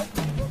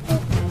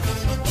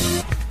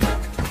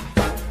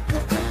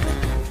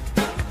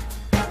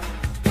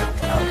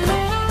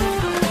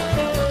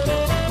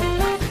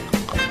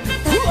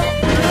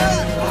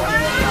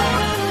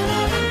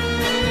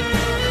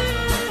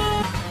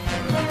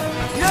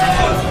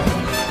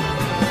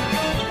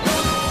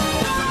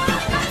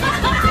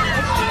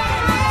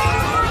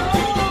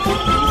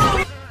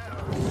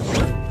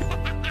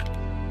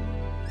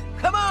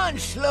 Come on,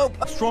 Slope!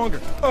 Stronger.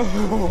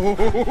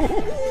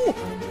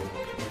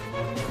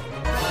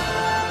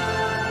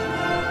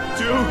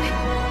 Duke,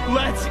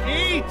 let's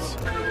eat!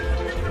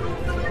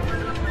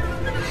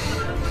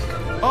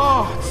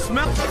 Oh, it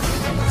smells.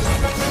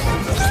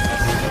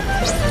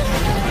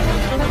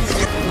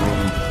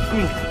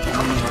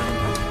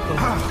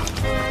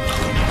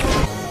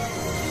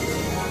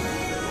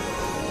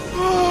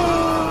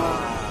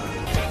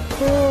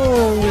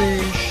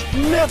 Holy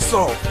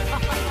schnitzel!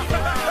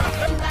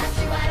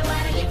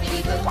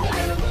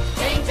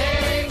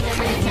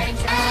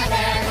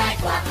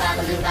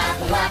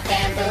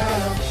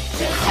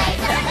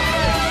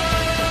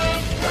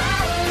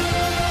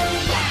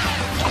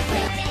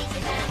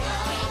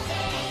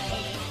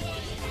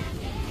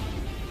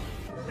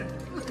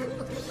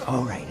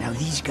 All right, now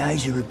these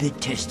guys are a bit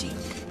testy,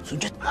 so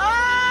just...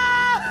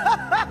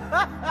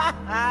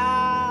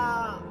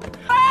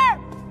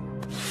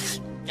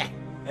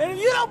 And if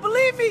you don't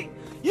believe me,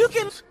 you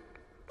can...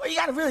 Well, you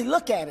gotta really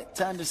look at it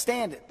to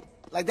understand it.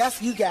 Like,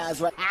 that's you guys,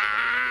 right?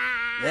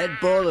 That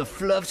ball of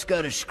fluff's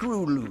got a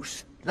screw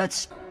loose.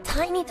 Let's...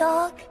 Tiny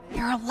dog?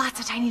 There are lots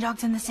of tiny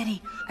dogs in the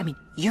city. I mean,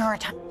 you're a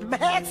tiny...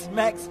 Max!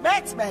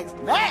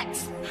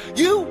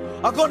 You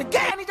are gonna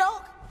get tiny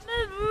dog?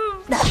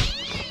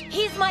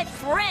 He's my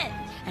friend!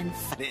 And...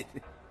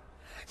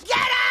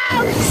 Get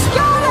out!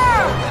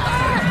 Scooter!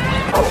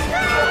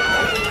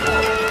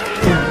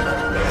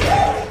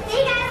 See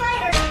you guys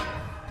later!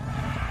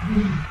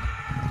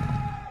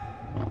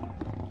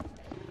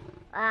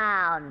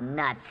 Oh,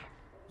 nuts.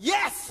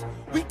 Yes!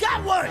 We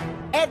got one!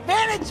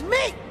 Advantage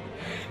me!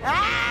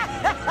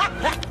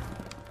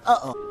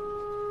 Uh-oh.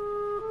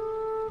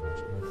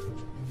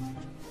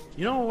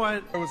 You know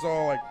what? I was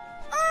all like,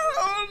 I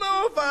don't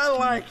know if I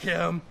like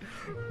him.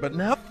 But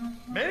now,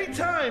 many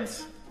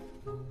times,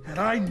 had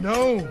I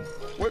known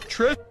what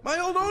Trish, my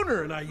old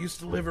owner, and I used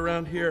to live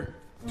around here.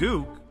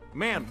 Duke,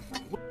 man.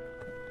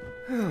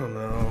 I don't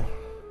know.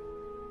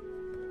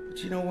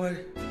 But you know what?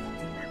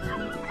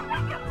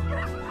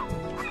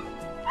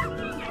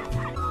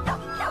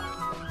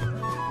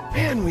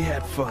 Man, we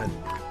had fun.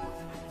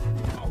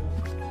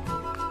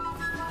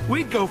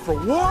 We'd go for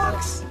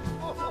walks.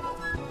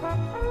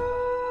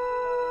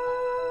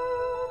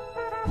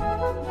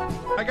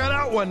 I got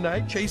out one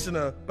night chasing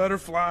a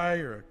butterfly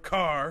or a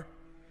car.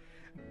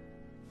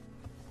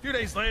 A few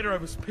days later, I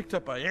was picked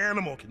up by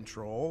animal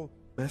control.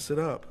 Mess it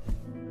up.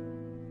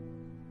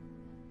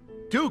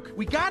 Duke,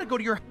 we gotta go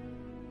to your...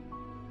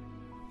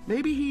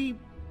 Maybe he...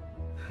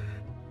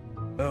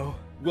 No.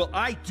 Well,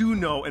 I do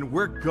know, and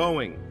we're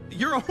going.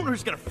 Your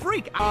owner's gonna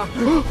freak out.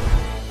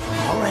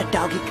 All right,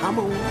 doggy, come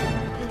on.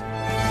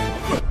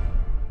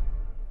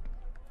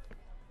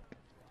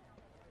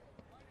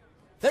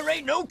 There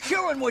ain't no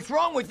curing what's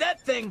wrong with that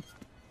thing.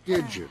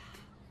 Gidget.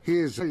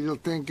 Here's, you'll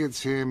think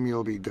it's him,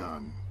 you'll be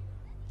done.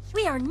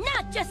 We are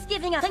not just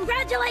giving up.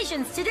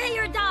 Congratulations, today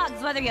you're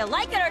dogs, whether you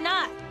like it or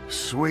not.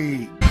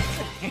 Sweet.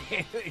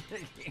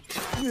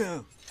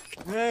 No,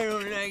 I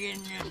don't like it.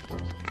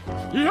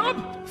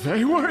 Yup,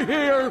 they were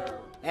here.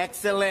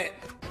 Excellent.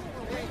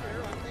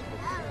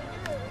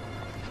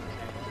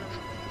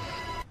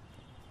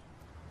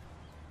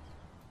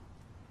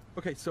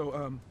 Okay,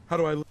 so, how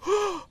do I...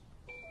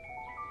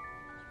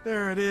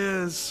 There it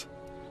is.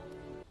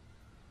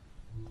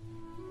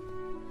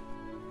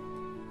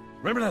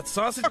 Remember that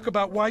sausage? Talk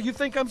about why you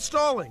think I'm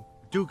stalling.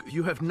 Duke,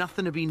 you have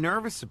nothing to be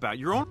nervous about.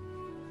 Your own...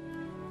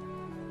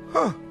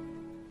 Huh.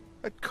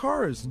 That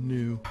car is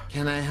new.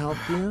 Can I help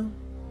you?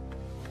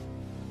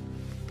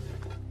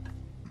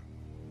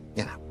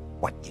 You know,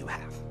 what do you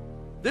have?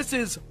 This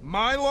is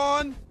my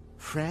lawn?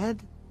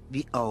 Fred?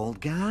 The old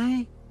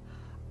guy?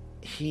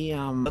 He,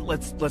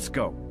 Let's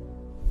go.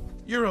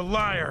 You're a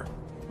liar.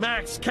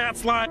 Max,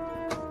 Cat's lie.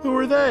 Who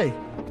are they?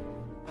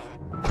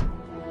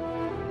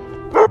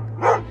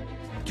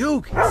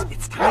 Duke,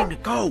 it's time to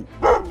go.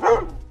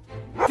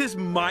 This is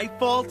my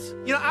fault?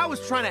 You know, I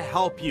was trying to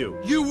help you.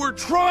 You were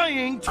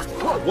trying to...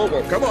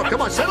 Whoa,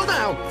 come on, settle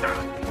down!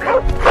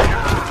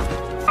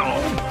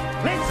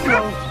 Let's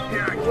go.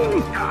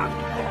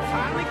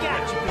 Finally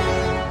got you.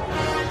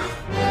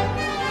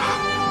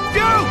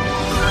 Duke!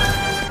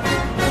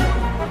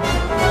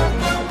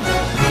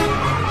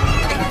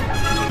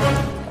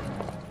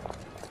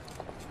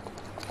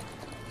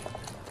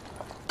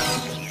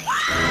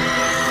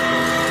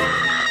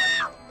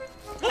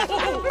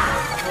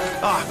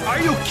 Are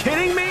you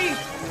kidding me?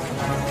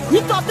 You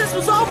thought this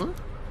was over?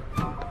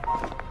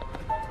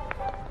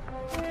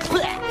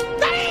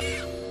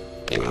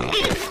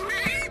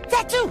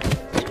 Tattoo!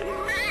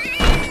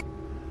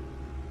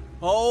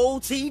 Oh,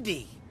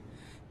 TD.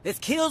 This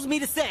kills me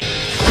to say.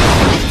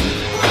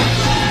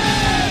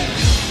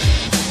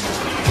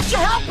 You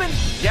helping?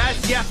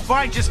 Yes,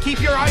 fine. Just keep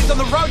your eyes on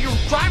the road. You're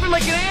driving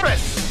like an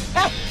heiress.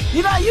 Hey,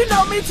 you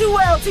know me too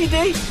well,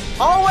 TD.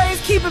 Always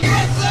keeping me.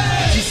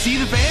 Did you see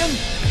the van?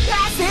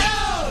 That's it.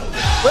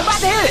 We're about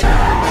to hit it.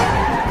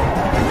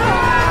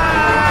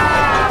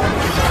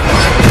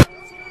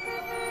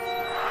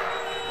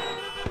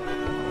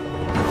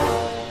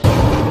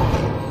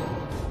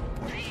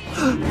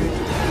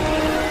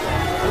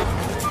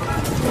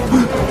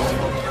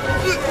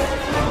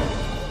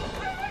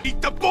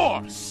 Eat the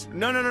boss!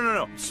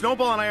 No.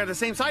 Snowball and I are the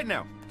same side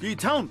now. You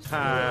tell him.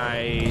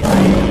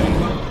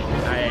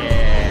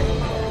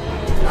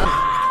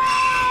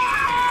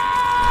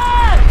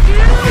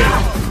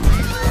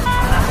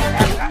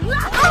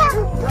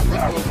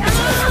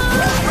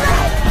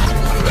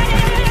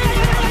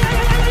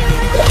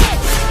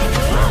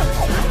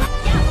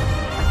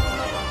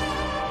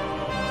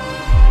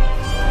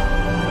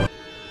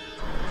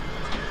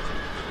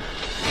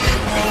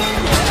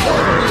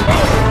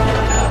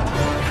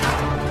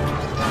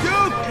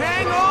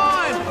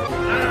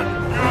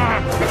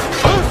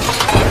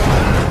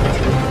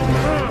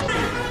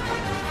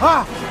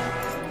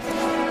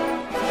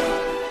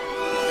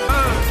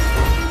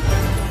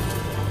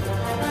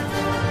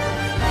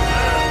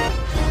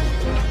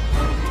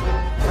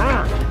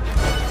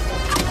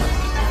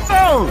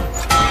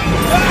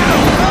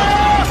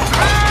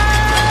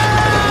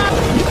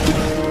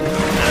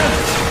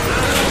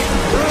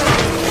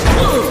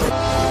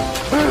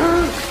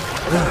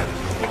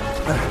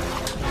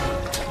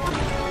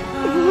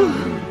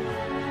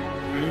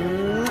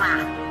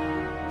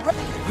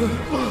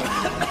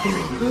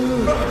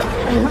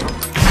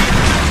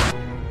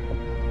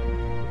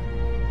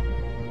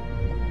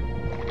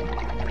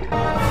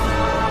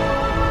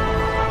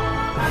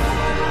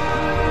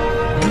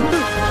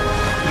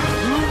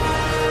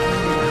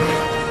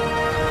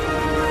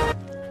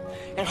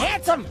 And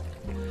handsome.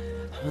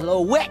 A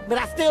little wet, but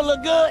I still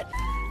look good.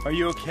 Are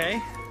you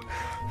okay?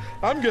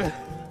 I'm good.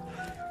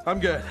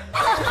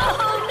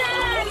 Oh,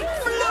 nice!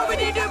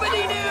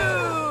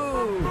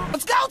 Floobity-doobity-doo!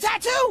 Let's go,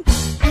 Tattoo!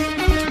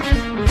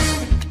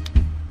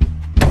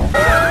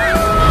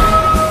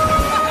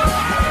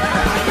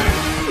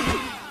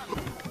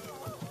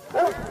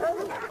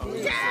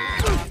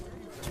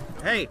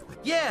 Hey,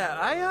 yeah,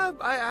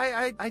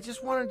 I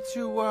just wanted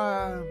to,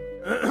 I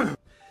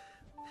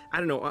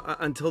don't know,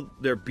 until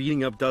they're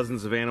beating up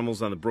dozens of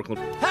animals on the Brooklyn...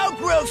 How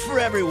gross for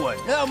everyone!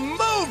 Now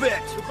move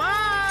it!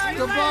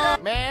 Goodbye.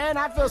 Man,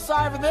 I feel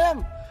sorry for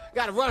them.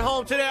 Gotta run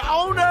home to their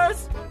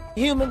owners.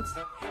 Humans.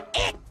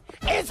 It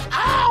is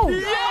on!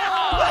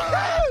 Yeah!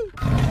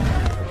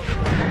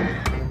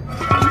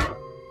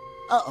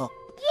 Uh-oh.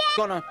 What's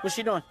going on? What's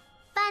she doing?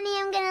 Bunny,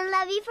 I'm gonna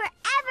love you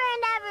forever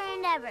and ever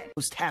and ever.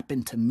 What's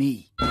happened to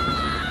me?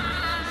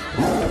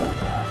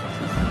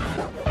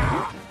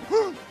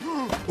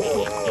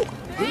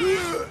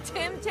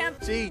 Tim.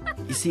 See,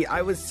 you see,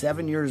 I was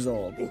 7 years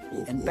old,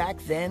 and back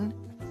then,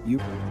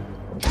 you...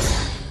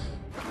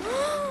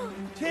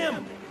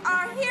 Tim!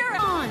 Our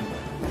hero!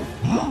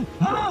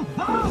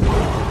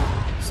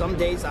 Some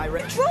days I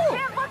read... Tim,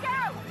 look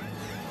out!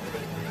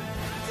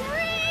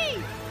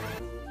 Three!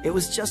 It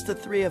was just the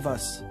three of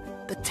us,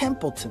 the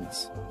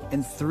Templetons,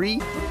 and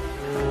three...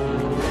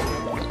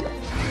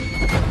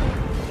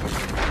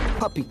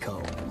 Puppy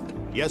Co.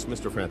 Yes,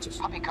 Mr. Francis.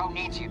 Puppy Co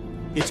needs you.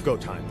 It's go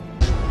time.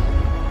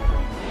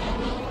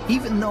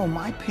 Even though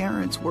my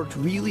parents worked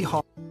really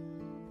hard.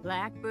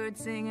 Blackbird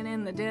singing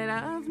in the dead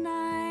of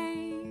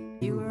night.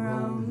 You were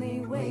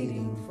only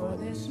waiting for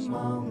this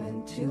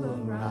moment to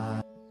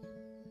arrive.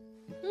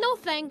 No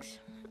thanks.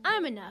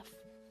 I'm enough.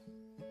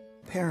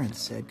 Parents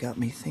said got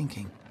me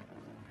thinking.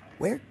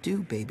 Where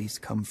do babies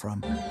come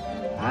from?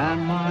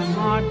 And my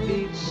heart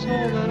beats so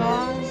that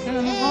I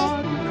can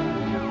hardly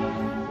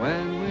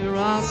when we're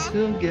out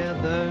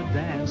together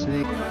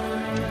dancing.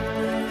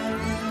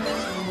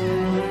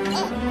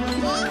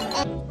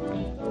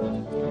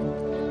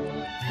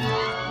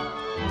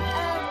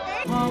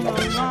 Come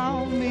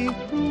around me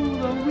through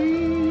the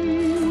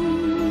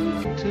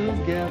week,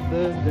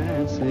 together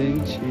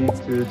dancing cheek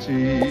to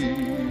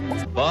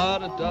cheek.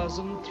 But it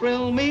doesn't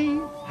thrill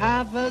me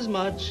half as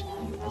much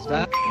as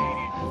that.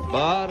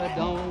 But I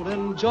don't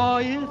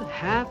enjoy it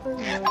half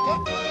as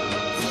much.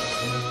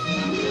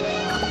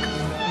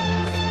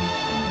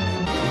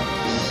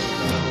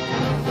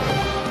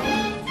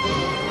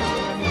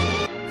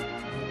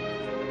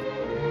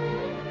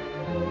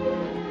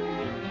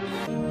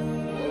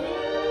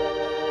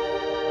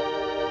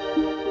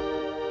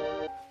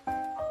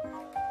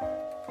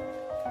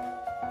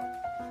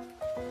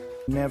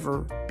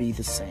 Never be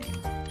the same.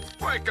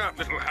 Wake up,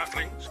 little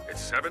halflings. It's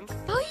 7.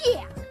 Oh,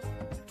 yeah.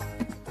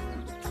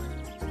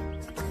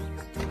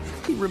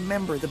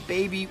 Remember, the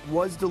baby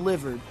was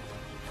delivered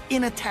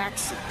in a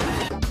taxi.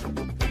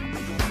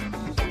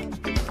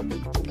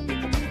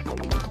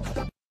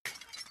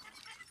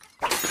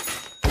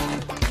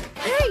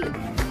 Hey!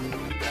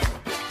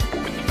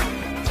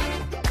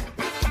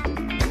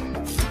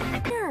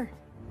 Here.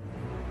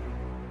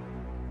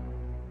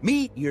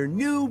 Meet your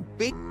new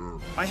big...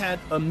 I had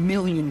a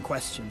million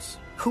questions.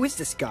 Who is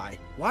this guy?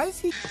 Why is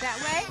he... That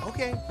way?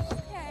 Okay.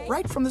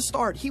 Right from the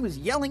start, he was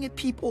yelling at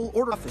people,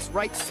 order office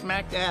right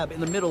smack dab in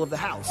the middle of the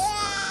house.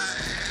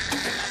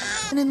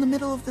 And in the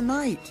middle of the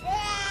night.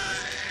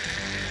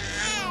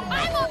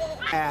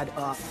 Had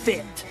a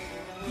fit.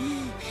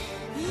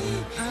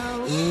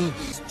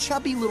 His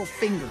chubby little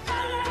finger.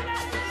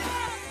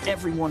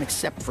 Everyone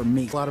except for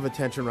me. A lot of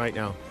attention right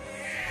now.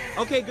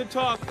 Okay, good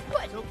talk.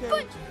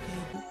 But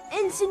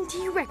Ensign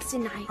T-Rex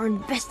and I are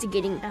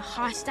investigating a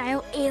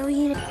hostile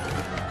alien.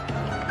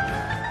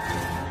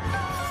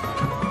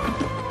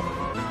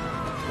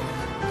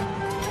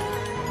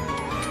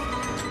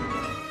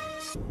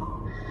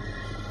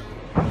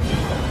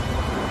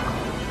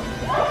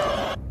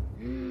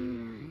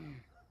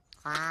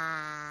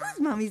 Who's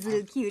Mommy's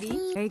little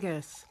cutie?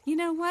 Vegas. You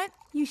know what?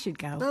 You should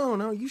go.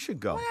 No, you should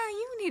go. Well,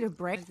 you need a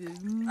break.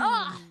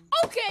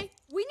 Okay,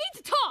 we need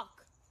to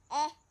talk.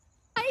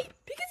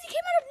 Because he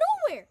came out of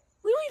nowhere.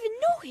 We don't even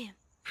know him.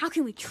 How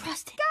can we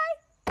trust him?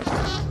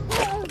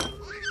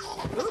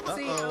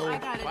 Oopsie, I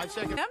got it. 5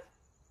 seconds.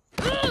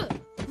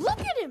 Look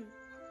at him.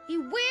 He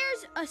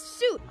wears a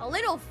suit. A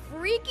little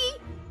freaky.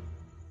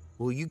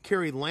 Will you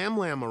carry Lamb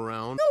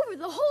around? Over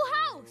the whole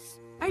house.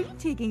 Are you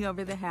taking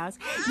over the house?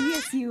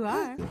 Yes, you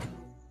are.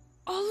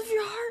 All of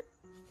your heart?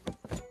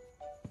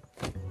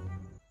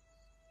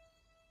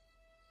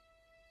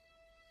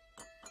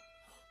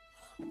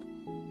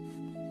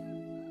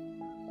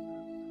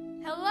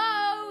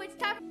 Hello, it's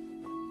time.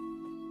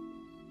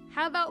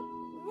 How about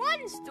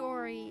one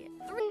story?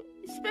 3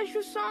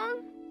 special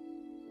song?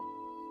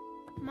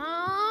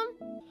 Mom?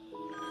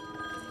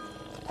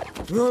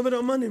 Roll it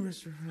on money,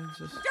 Mr.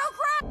 Francis. Don't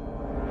cry!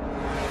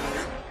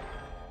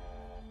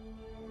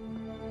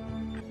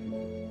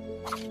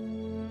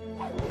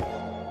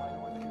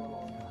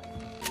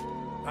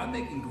 I'm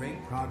making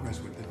great progress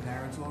with the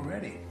parents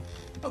already.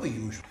 Well, the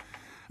usual.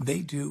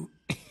 They do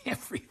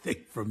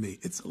everything for me.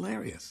 It's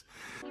hilarious.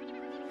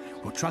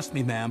 Well, trust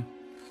me, ma'am.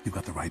 You've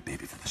got the right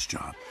baby for this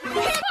job.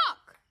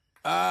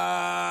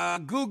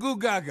 Talk! Goo Goo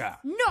Gaga.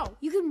 No,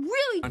 you can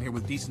really... On here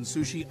with decent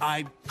sushi,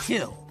 I'd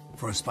kill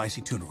for a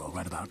spicy tuna roll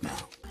right about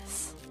now.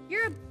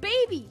 You're a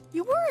baby.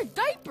 You wear a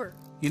diaper.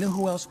 You know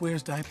who else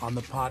wears diaper on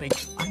the potty?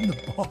 I'm the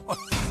boss.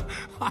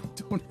 I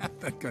don't have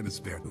that kind of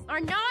spare. Are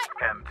not...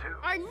 M2.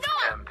 Are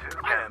not... M2,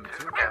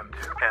 M2,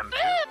 M2, M2.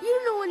 You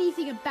don't know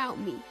anything about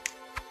me.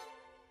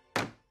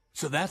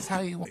 So that's how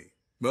you...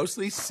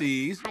 Mostly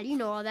C's. How do you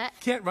know all that?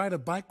 Can't ride a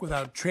bike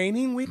without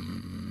training.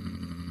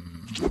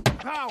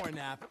 Power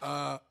nap.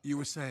 You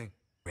were saying,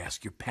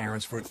 ask your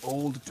parents for an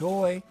old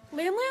toy.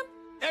 Lamb?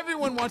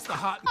 Everyone wants the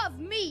hot... Of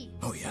me.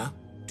 Oh, yeah?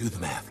 Do the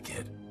math,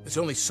 kid. There's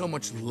only so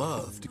much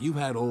love. You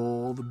had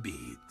all the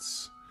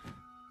beads.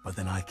 But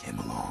then I came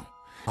along.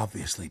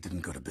 Obviously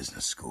didn't go to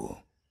business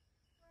school.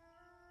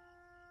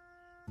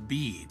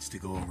 Beads to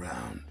go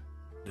around.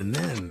 And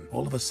then,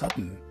 all of a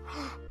sudden...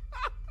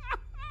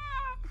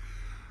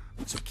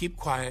 So keep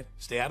quiet,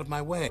 stay out of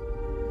my way.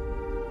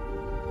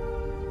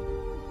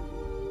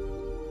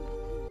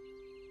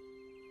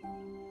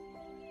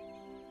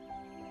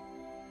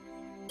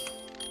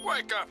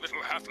 Wake up,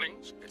 little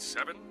halflings. It's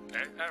 7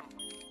 a.m.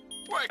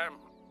 Wake up.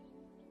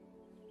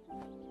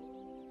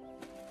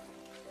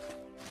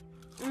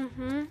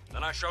 Mm-hmm.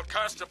 Then I shall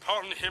cast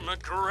upon him a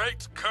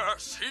great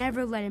curse.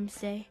 Never let him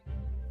say.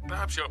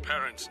 Perhaps your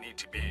parents need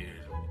to be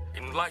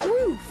enlightened.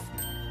 Proof!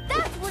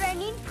 That's what I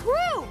need,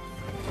 proof!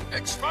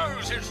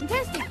 Expose his...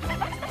 Testing!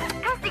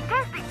 Testing,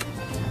 testing!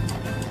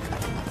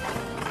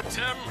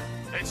 Tim,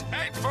 it's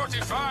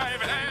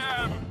 8:45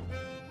 a.m.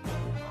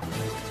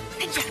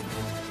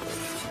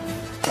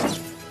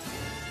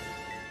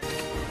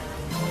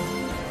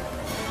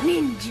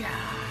 Ninja!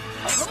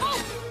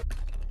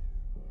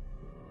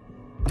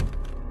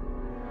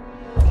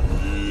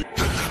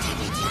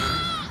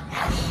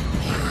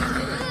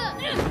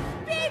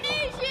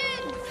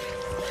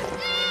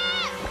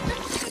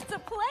 It's a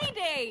play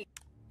date.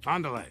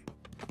 Andale.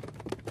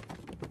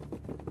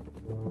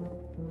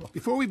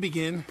 Before we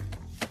begin,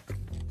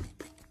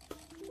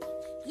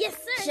 Yes,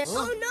 sir!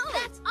 Oh no!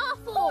 That's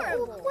awful!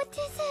 Horrible! What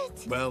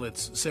is it? well,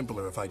 it's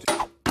simpler if I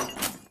just...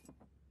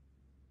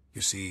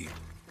 You see,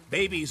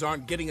 babies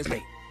aren't getting as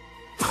many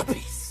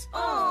puppies.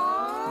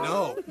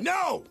 Aww!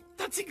 No!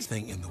 That's the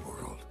thing in the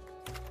world.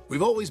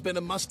 We've always been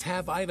a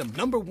must-have item.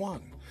 Number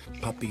one,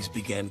 puppies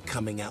began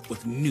coming out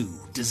with new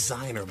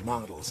designer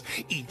models,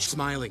 each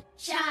smiling.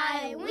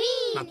 Shall we?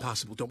 Not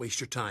possible. Don't waste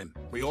your time.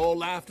 We all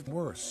laughed.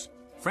 Worse.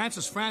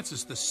 Francis,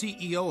 the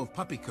CEO of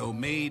Puppy Co.,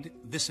 made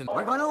this an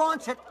We're going to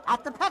launch it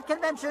at the pet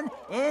convention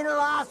in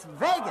Las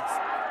Vegas.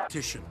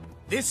 competition.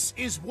 This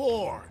is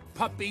war.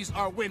 Puppies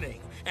are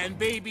winning, and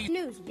baby...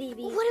 News,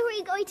 baby. What are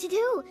we going to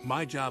do?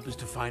 My job is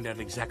to find out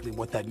exactly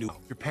what that new...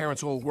 Your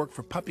parents all work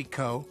for Puppy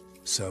Co.,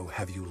 so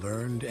have you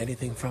learned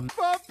anything from...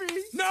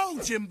 Puppies? No,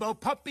 Jimbo,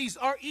 puppies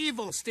are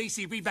evil.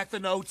 Stacy, read back the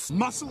notes.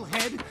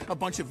 Musclehead, a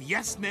bunch of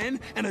yes men,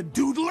 and a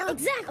doodler?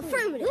 Exactly.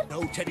 Affirmative.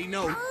 No, Teddy,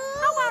 no.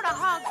 How about a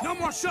hug? No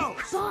more shows.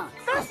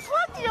 There's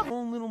plenty of...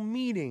 Own little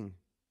meeting.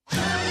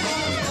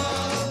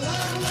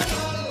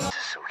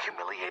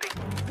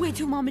 Wait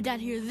till Mom and Dad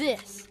hear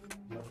this.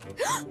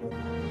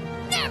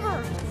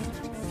 Never!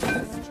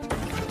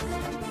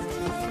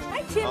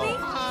 Hi, Timmy.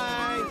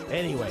 Hi.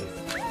 Anyway.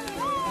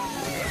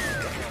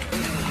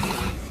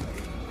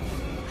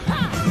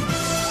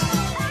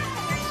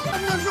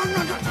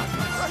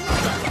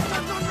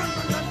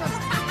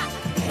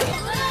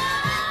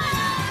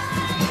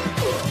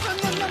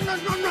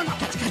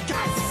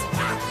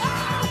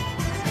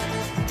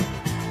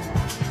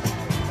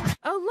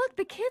 Oh, look,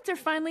 the kids are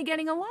finally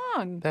getting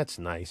along. That's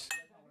nice.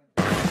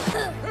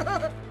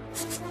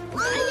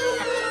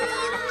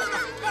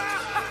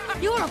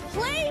 You wanna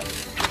play?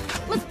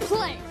 Let's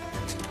play!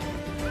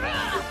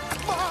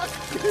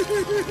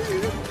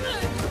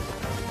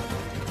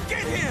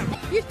 Get him!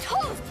 You're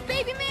toast,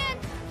 baby man!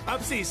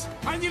 Upsies!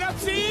 I need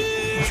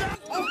upsies!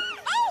 Oh!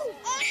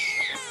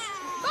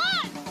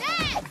 Mom!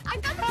 Dad! I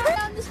got the turn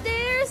down the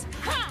stairs!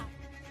 Ha!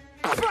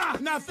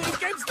 Nothing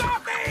can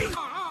stop me!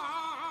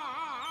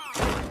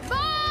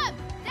 Mom!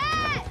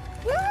 Dad!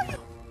 Where are you?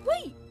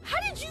 Wait, how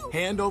did you...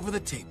 Hand over the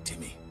tape,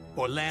 Timmy.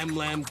 Or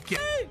lamb, get...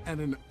 And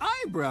an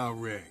eyebrow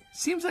ring.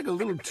 Seems like a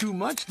little too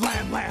much.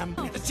 Lamb.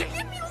 Give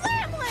me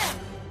lamb!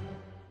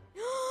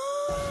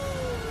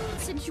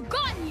 Since you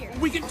got here!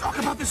 We can talk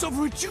about this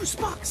over a juice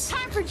box.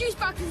 Time for juice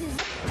boxes!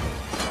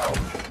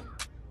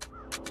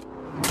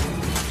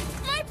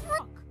 My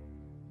pro...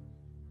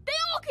 They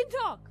all can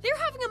talk! They're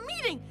having a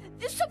meeting!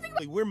 There's something...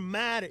 We're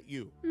mad at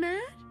you.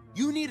 Mad?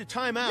 You need a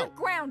timeout. You're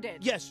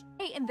grounded. Yes.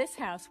 Stay in this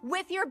house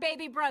with your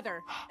baby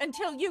brother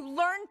until you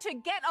learn to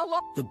get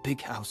along. the big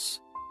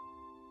house,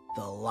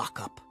 the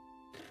lockup.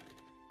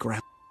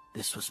 Grab.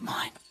 This was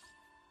mine.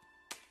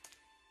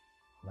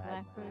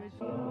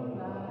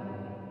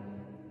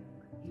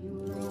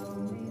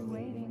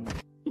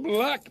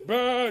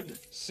 Blackbird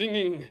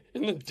singing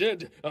in the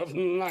dead of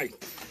night.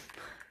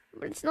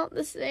 But it's not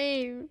the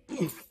same.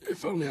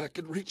 If only I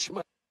could reach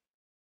my...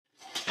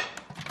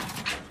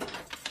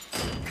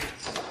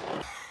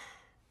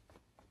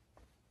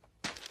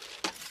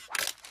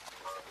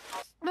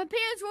 My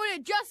parents wrote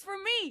it just for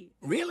me!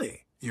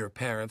 Really? Your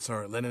parents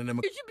are lending him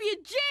a... You should be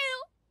in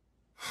jail!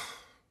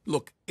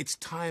 Look, it's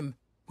time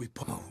we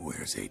put... Oh,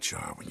 where's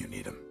HR when you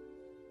need him?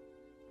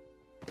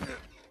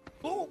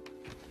 Oh!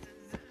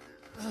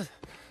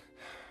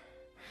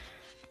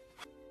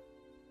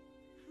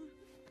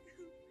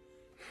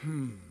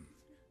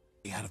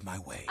 Be out of my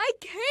way. I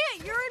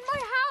can't! You're in my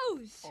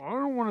house! I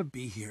don't want to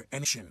be here.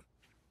 Action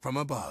from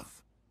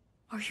above.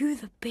 Are you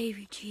the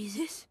baby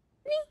Jesus?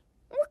 Me?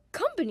 What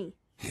company?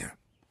 Here.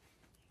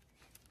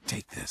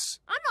 Take this.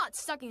 I'm not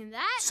sucking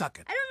that. Suck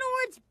it. I don't know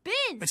where it's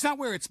been. It's not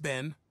where it's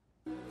been.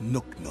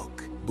 Nook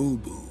Nook, Boo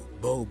Boo,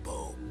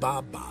 Bobo,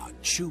 Baba,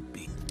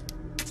 Choopy.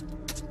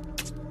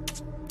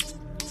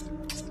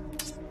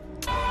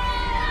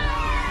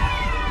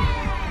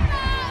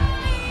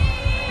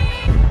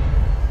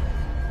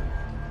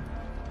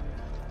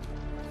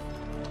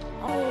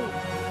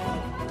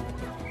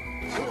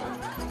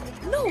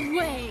 No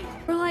way!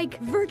 Or like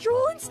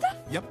virtual and stuff?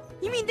 Yep.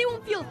 You mean they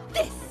won't feel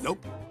this?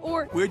 Nope.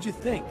 Or... Where'd you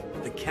think?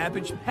 The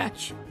Cabbage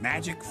Patch?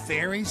 Magic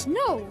fairies?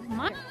 No,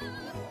 my...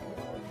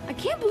 I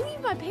can't believe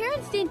my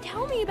parents didn't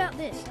tell me about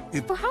this.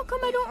 But how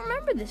come I don't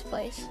remember this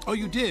place? Oh,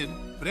 you did?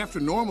 But after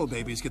normal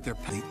babies get their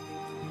pay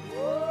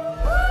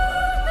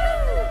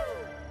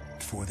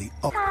for the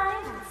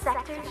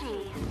Sector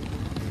G.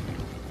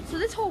 So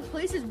this whole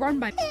place is run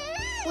by...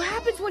 What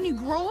happens when you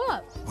grow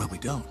up? Well, we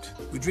don't.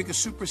 We drink a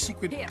super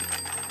secret... Here.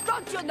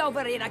 Don't you know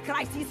we're in a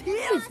crisis here?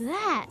 What is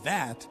that?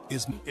 That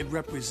is... It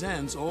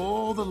represents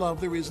all the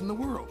love there is in the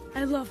world.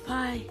 I love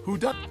pie. Who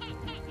does?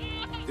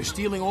 They're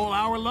stealing all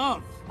our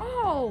love.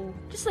 Oh,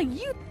 just like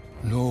you.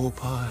 No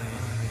pie.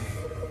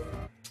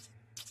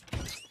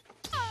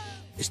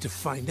 Is to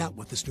find out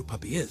what this new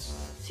puppy is.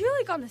 So you're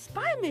like on a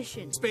spy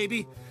mission.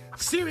 Baby.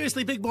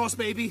 Seriously, big boss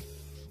baby.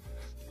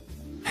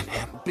 And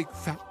big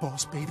fat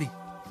boss baby.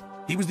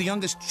 He was the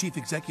youngest chief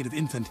executive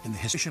infant in the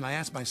history. I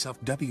asked myself,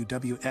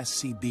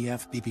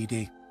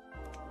 WWSCBF-BBD.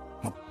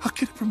 Well, I'll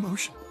get a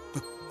promotion.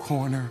 The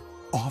corner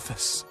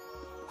office.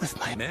 With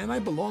my man, I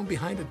belong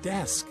behind a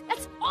desk.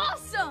 That's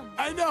awesome!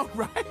 I know,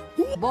 right?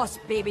 Boss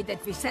baby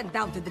that we sent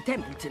down to the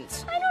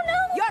Templetons. I don't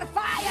know. You're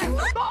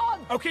fired!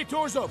 Gone! Okay,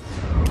 doors open.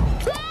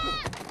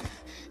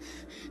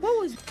 What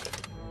was...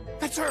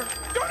 That's her!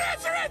 Don't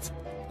answer it!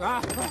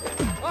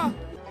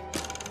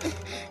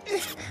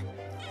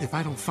 If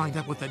I don't find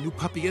out what that new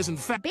puppy is, in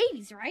fact...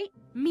 Babies, right?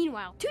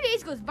 Meanwhile, 2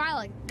 days goes by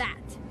like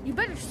that. You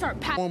better start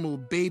packing. Normal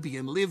baby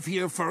and live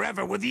here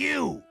forever with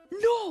you.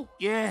 No!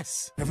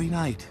 Yes. Every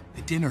night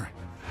at dinner,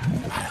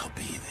 I'll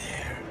be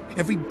there.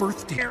 Every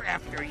birthday, year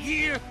after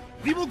year,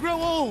 we will grow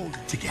old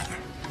together.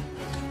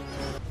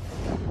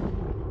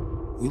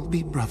 We'll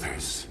be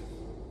brothers.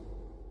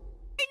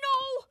 I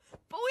know!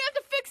 But we have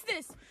to fix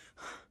this!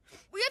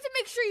 We have to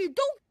make sure you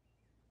don't...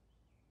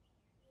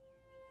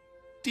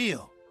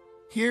 Deal.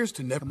 Here's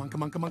to never...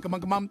 Come on.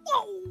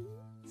 Whoa!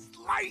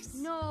 Slice!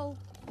 No.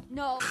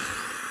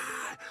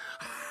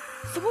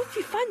 So once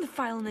we find the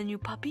file in the new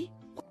puppy,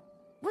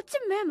 what's a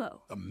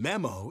memo? A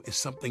memo is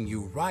something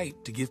you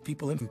write to give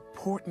people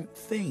important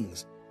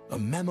things. A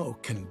memo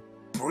can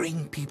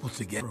bring people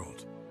together.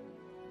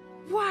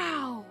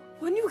 Wow!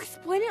 When you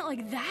explain it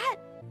like that?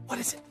 What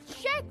is it?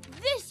 Check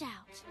this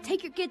out!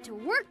 Take your kid to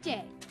work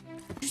day.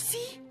 You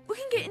see? We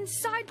can get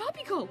inside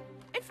Puppy Co.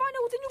 and find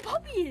out what the new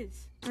puppy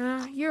is.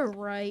 You're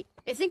right.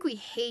 I think we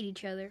hate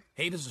each other.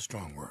 Hate is a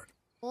strong word.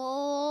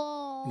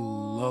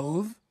 Oh.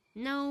 Loathe?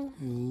 No.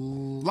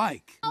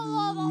 Like?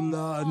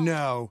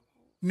 No.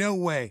 No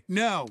way.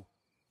 No.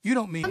 You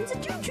don't mean... It's a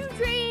choo-choo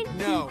train.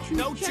 No.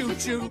 No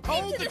choo-choo.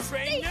 Hold the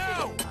train.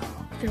 No.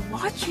 They're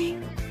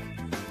watching.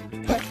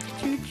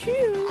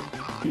 Choo-choo.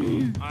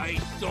 I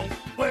don't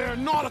wear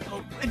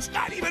nautical. It's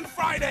not even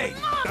Friday.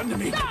 Done to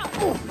me. Stop.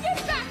 Get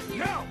back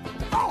here. No.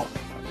 Oh.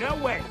 No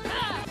way.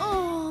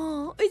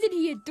 Oh, isn't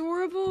he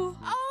adorable?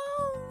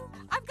 Oh,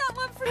 I've got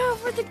one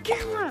for the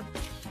camera.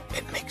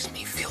 It makes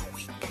me feel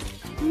weak.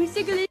 Let me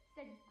take a look.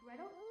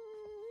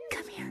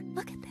 Come here,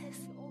 look at this.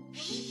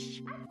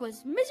 Shh.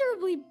 Was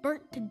miserably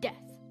burnt to death.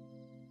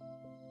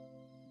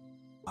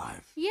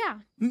 Yeah.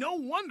 No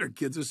wonder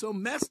kids are so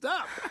messed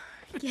up.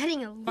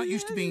 Getting a Not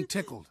used to being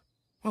tickled.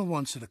 Well,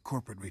 once at a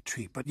corporate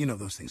retreat, but you know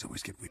those things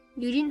always get weird.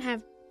 You didn't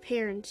have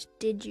parents,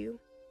 did you?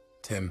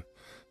 Tim,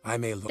 I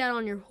may look... That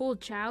on your whole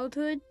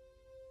childhood?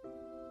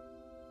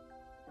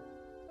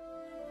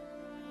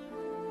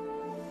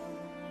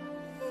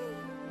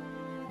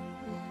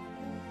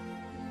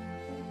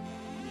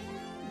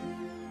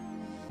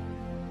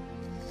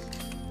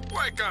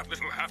 Wake up,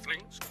 little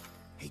halflings.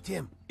 Hey,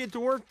 Tim, it's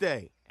work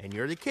day, and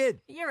you're the kid.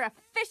 You're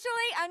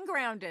officially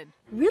ungrounded.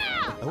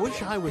 Yeah! I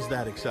wish I was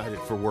that excited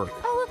for work.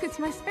 Oh, look, it's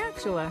my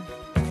spatula.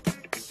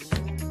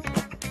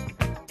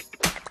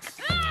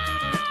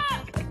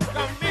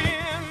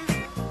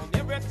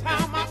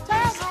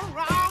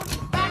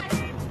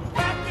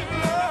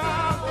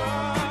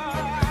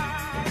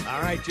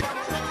 All right,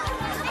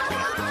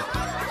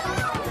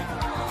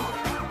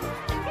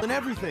 and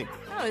everything.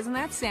 Oh, isn't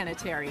that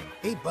sanitary?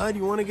 Hey, bud,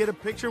 you want to get a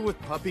picture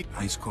with Puppy?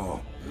 Nice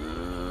call.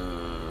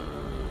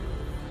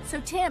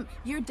 So, Tim,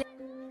 you're...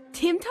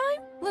 Tim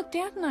time? Look,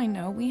 Dad and I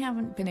know we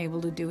haven't been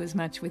able to do as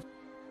much with...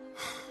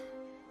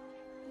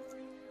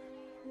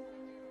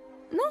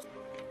 No.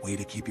 Way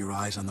to keep your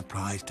eyes on the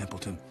prize,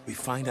 Templeton. We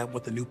find out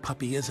what the new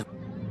puppy is.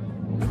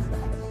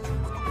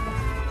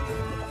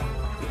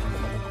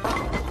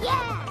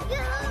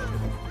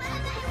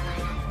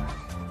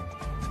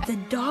 The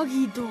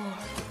doggy door.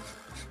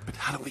 But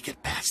how do we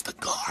get past the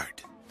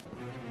guard?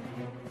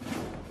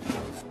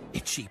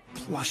 Itchy,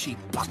 plushy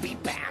puppy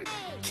band.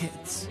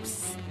 Kids.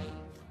 Psst.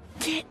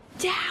 Get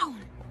down.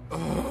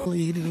 Oh, I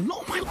hated it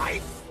all my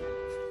life.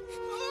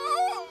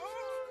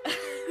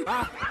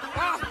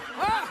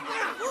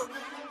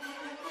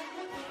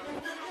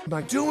 What am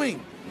I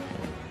doing?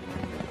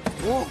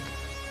 Whoa.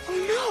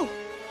 Oh,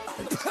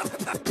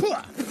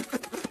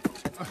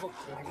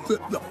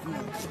 no.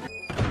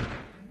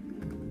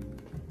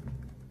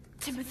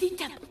 Timothy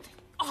Templeton.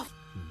 Off.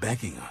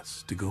 Begging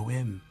us to go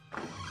in.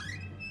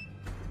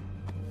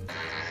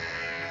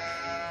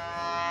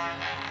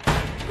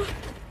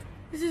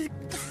 This is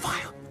the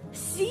file.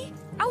 See?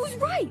 I was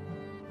right.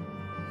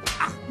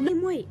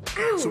 Wait.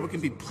 Ow. So it can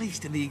be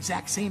placed in the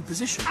exact same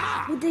position.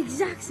 Ah! With the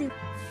exact same.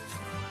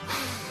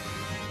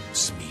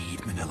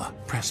 Smeed, Manila,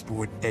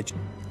 pressboard, edge.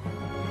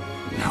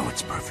 Now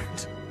it's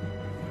perfect.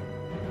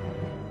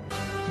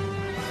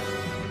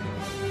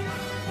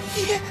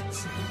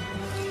 Yes!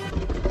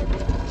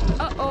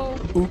 Uh-oh.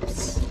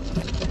 Oops.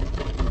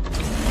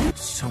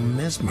 So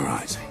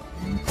mesmerizing.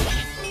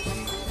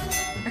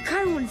 I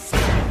kind of want to see.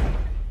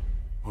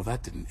 Well,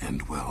 that didn't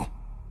end well.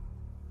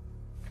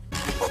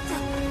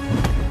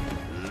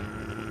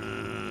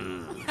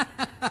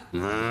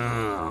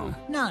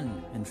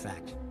 None, in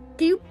fact.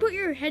 Do you put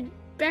your head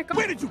back on?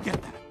 Where did you get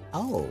that?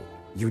 Oh,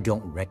 you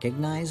don't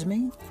recognize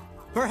me?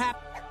 Perhaps.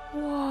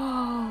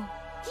 Whoa.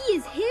 He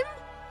is him?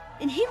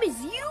 And him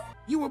is you?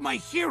 You were my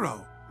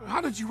hero.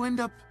 How did you end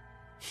up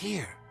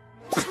here?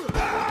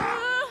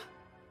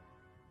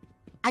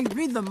 I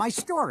read them my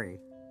story.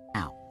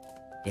 Now,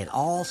 it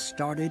all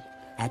started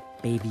at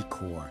Baby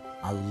Core.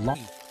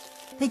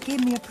 They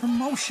gave me a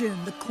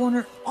promotion, the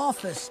corner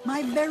office,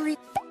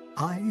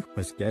 I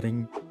was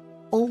getting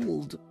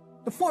old.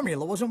 The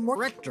formula wasn't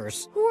working.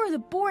 Directors. Who are the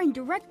boring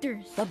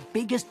directors? The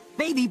biggest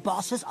baby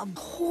bosses of...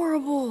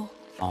 Horrible.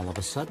 All of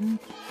a sudden,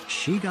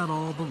 she got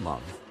all the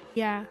love.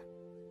 Yeah,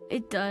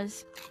 it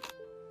does.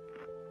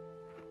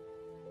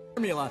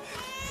 Formula.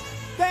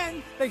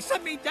 Then they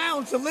sent me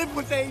down to live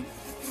with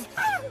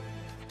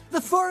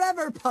the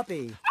Forever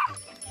Puppy.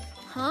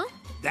 Huh?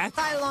 That's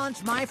I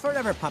launch my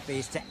Forever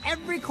Puppies to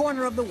every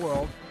corner of the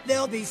world.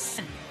 They'll be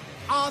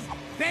of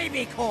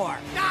Baby Core.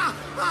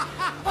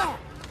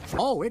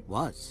 Oh, it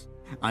was.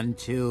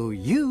 Until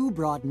you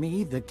brought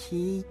me the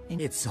key.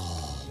 It's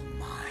all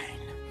mine.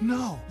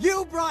 No.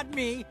 You brought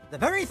me the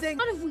very thing.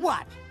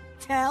 What?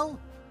 Tell?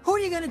 Who are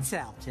you gonna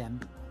tell,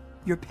 Tim?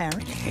 Your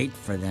parents? I'd hate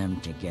for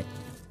them to get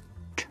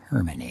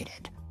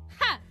terminated.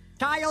 Ha!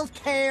 Child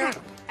care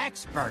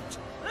expert.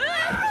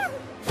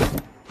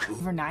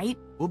 Overnight?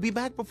 We'll be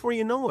back before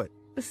you know it.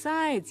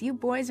 Besides, you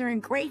boys are in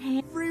great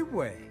hands. Every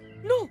way.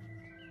 No.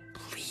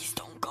 Please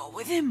don't go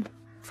with him.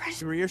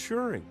 It's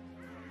reassuring.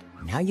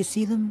 Now you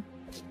see them?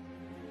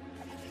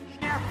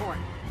 Airport.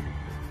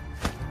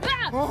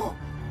 Ah! Oh.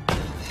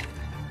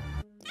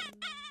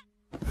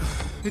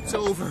 It's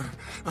over.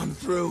 I'm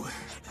through.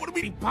 What are we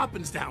eating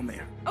Poppins down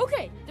there?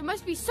 Okay, there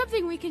must be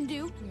something we can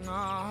do.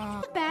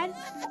 Not bad.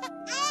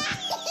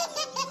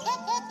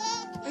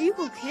 Are you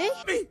okay?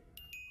 Me?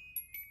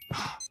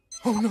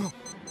 Oh no.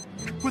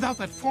 Without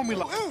that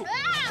formula.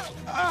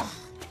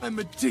 I'm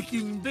a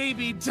ticking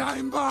baby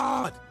time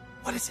bomb.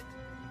 What is it?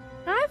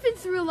 I've been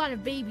through a lot of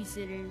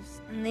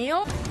babysitters, and they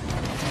all...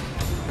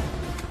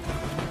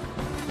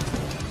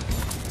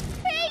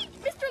 Hey,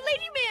 Mr.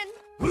 Ladyman!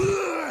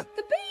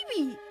 The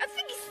baby! I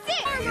think he's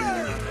sick!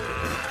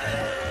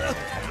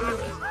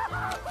 Gross!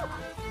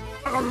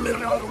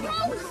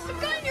 The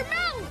gun in your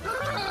mouth!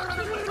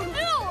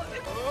 Ew!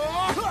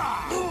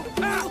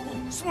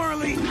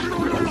 Swirly!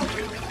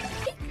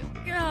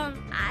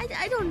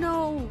 I don't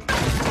know.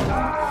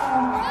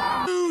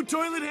 Ooh,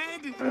 toilet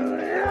head!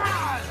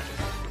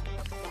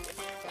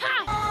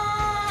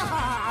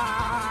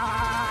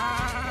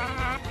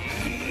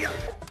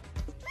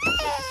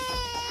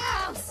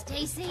 Oh,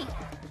 Stacy,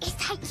 is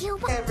that you?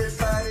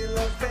 Everybody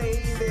loves baby.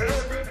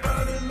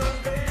 Everybody loves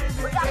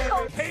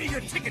baby. Pay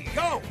your ticket,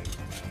 go!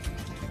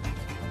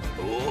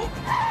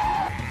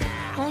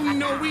 Oh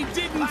no, we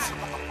didn't!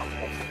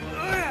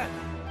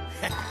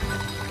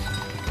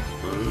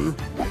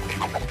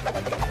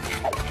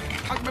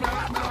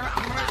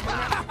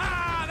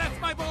 That's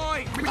my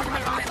boy!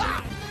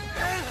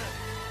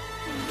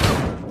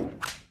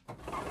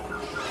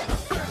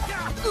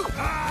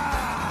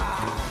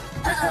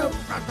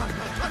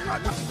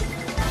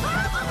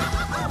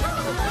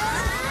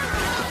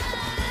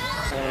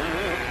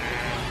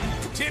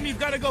 Tim, you've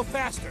got to go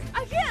faster.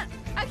 I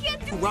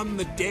can't do... Run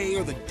the day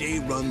or the day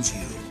runs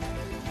you.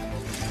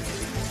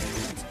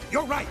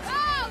 You're right.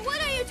 What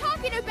are you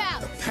talking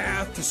about? The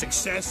path to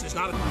success is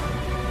not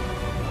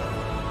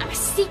I'm a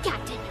sea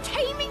captain,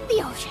 taming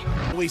the ocean.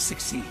 always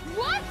succeed.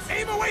 What?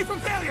 Aim away from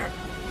failure!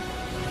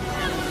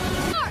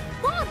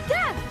 Mom,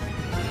 Dad!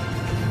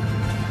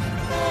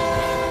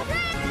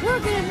 We're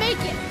gonna make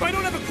it! I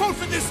don't have a quote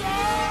for this!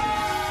 Oh.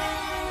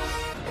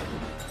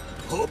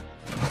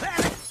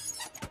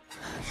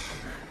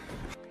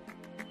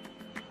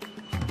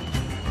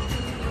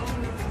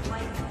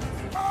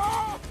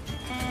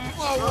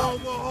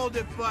 Whoa, hold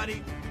it,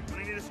 buddy.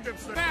 I need a script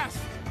so fast.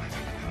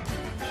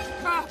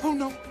 Oh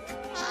no.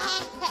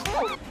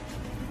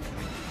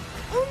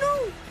 Oh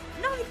no!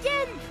 Not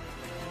again!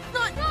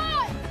 Not!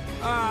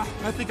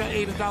 I think I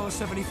ate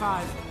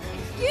 $1.75.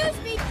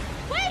 Excuse me!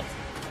 Wait!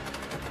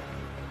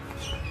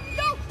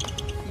 No!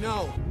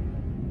 No.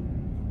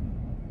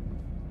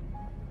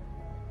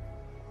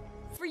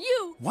 For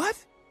you! What?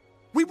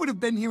 We would have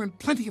been here in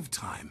plenty of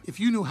time if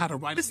you knew how to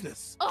run a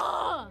business.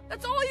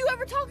 That's all you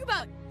ever talk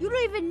about! You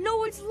don't even know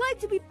what it's like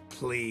to be...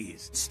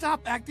 Please,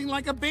 stop acting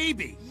like a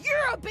baby.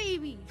 You're a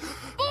baby!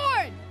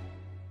 Born!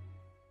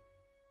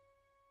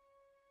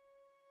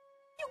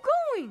 You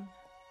going?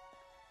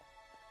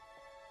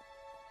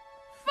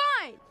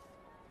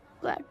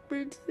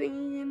 Blackbird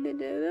singing in the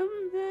dead of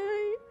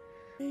night.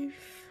 If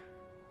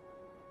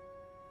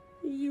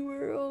you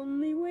were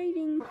only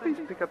waiting. Please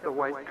pick up the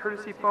white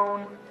courtesy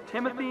phone.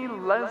 Timothy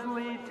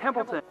Leslie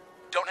Templeton.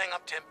 Don't hang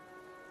up, Tim.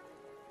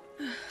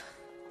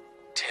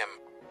 Tim.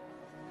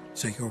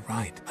 So you're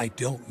right. I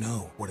don't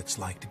know what it's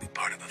like to be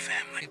part of a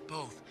family.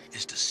 Both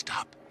is to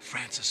stop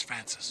Francis.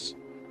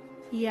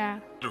 Yeah.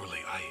 Literally,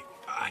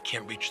 I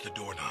can't reach the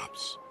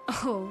doorknobs.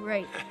 Oh,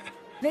 right.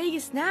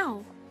 Vegas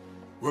now.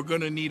 We're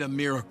gonna need a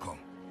miracle.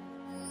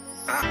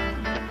 Follow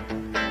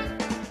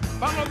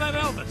that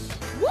Elvis.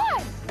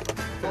 What?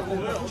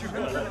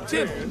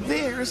 Tim,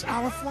 there's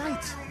our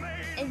flight.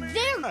 And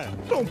there.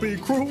 Don't be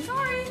cruel.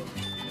 Sorry.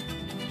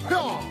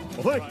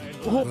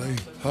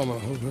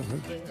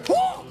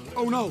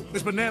 Oh no,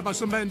 it's been nabbed by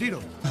some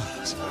bandito.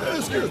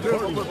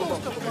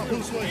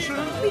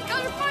 We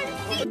gotta find a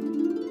seat.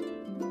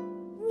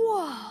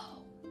 Whoa.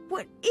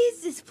 What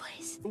is this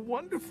place?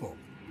 Wonderful.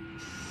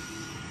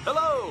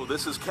 Hello,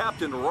 this is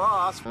Captain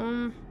Ross.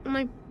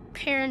 My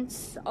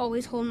parents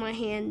always hold my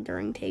hand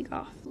during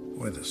takeoff.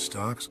 Boy, the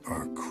stocks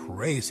are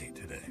crazy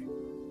today.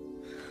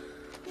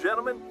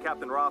 Gentlemen,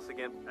 Captain Ross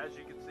again. As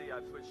you can see,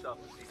 I've switched off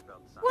the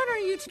seatbelt sign. What are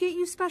you to get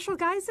you special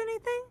guys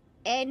anything?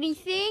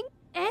 Anything?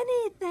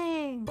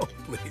 Anything. Oh,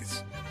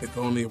 please. If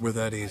only it were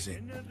that easy.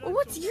 Well,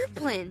 what's your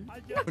plan?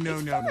 No,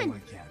 it's I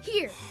fun. can't.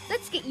 Here,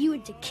 let's get you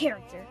into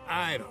character.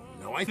 I don't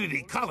know.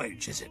 Trinity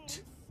College, is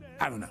it?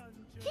 I don't know.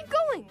 Keep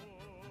going.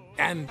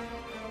 And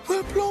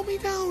well, blow me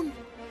down.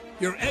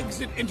 Your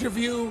exit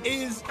interview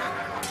is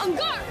On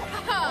guard!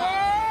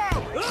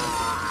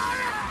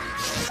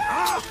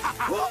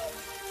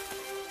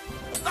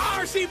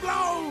 RC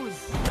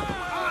blows!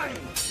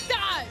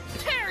 Dive,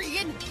 parry,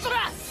 and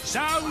thrust!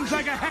 Sounds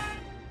like a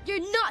You're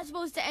not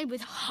supposed to end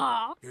with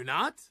ha. You're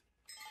not?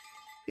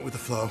 With the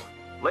flow.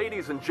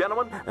 Ladies and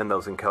gentlemen, and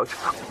those in coach,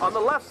 on the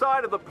left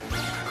side of the...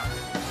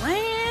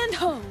 Land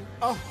ho.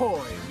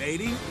 Ahoy,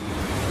 matey.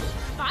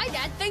 Bye,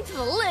 Dad. Thanks for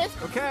the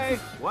lift. Okay,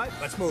 what?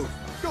 Let's move.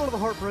 Go to the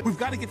heartbreak. We've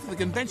got to get to the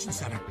convention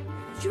center.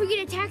 Should we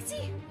get a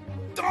taxi?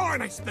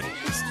 Darn, I spent...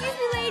 Excuse me,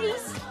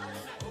 ladies.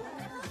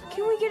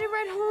 Can we get a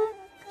ride home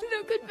to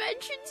the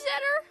convention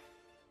center?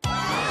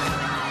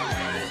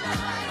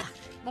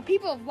 The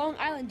people of Long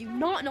Island do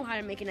not know how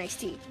to make an iced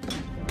tea.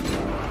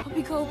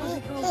 Puppy Co,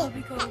 Puppy Co,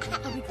 Puppy Co,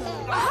 Puppy Co.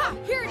 Aha!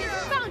 Here it is!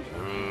 Found it!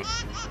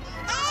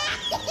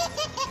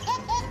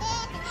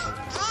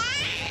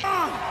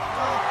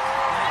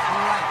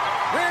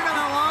 We're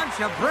gonna launch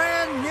a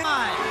brand new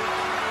line.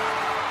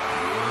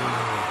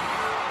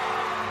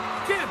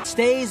 Kid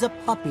Stays a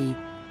puppy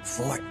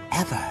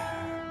forever.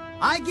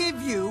 I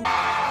give you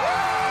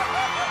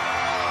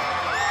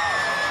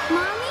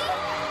Mommy?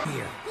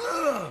 here.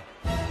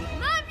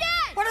 Mom,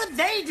 Dad! What are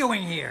they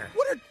doing here?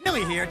 What are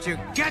Billy here to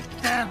get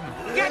them?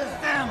 Get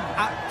them!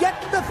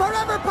 Get the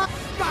forever puppy!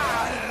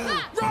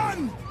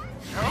 Run!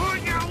 Oh,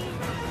 no!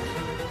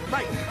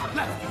 Right,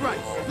 left, right,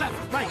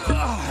 left, right.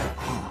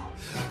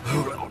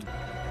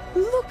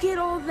 Look at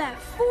all that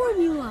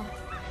formula.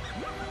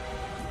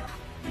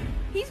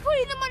 He's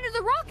putting them under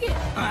the rocket.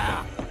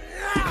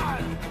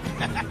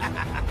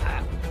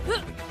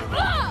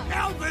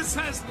 Elvis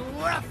has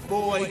left,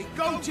 boy.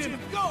 Go, Jim,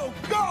 go,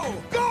 go,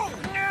 go!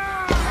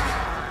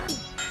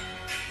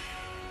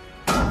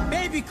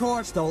 Baby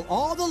Core stole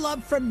all the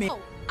love from me. Oh,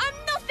 I'm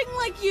nothing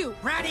like you.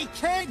 Bratty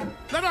kid!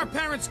 Let our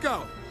parents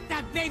go.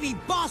 That baby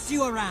boss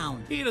you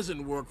around. He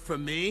doesn't work for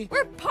me.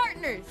 We're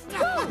partners.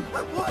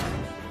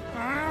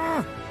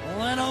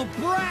 Little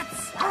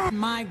brats!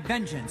 My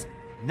vengeance.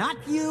 Not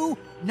you,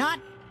 not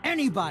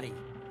anybody.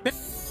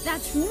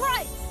 That's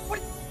right.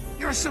 What?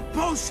 You're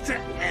supposed to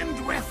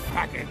end with...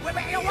 Packet.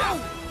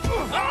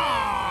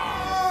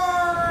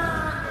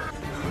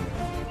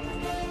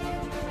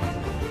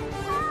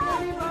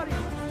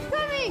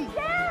 Coming.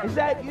 Is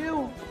that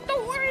you?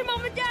 Don't worry,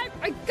 Mom and Dad.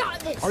 I got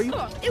this. Are you-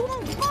 It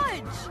won't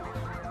budge.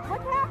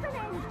 What's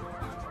happening?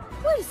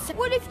 Wait a sec.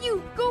 What if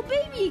you go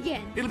baby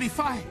again? It'll be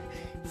fine.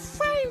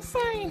 Fine.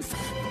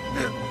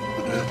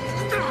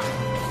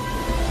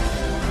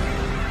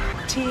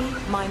 T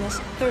minus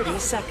 30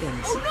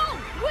 seconds. Oh no!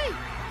 Wait!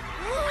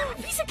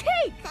 Piece of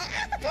cake!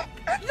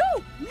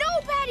 No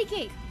patty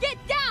cake! Get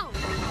down!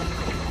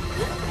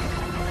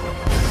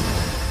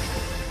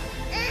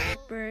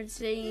 Birds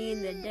singing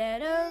in the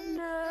dead of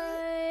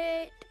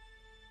night.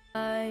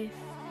 Life.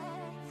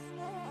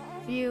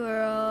 You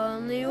were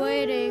only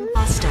waiting.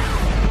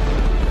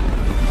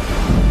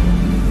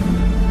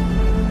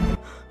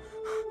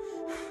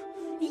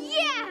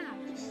 Yeah!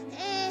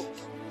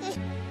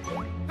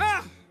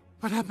 Ah!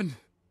 What happened?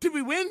 Did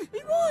we win?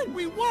 We won!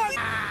 We won!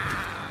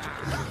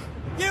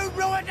 You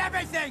ruined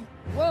everything!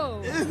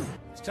 Whoa!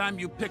 It's time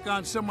you pick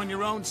on someone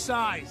your own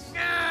size.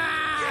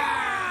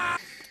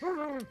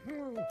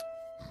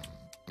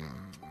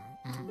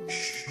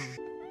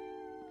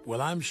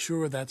 Well, I'm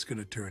sure that's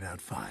gonna turn out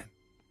fine.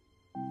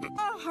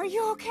 Oh, are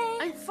you okay?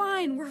 I'm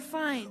fine. We're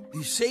fine.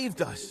 You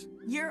saved us.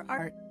 You're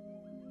our...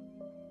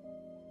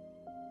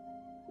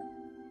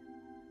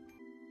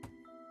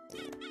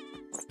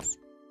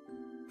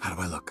 How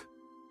do I look?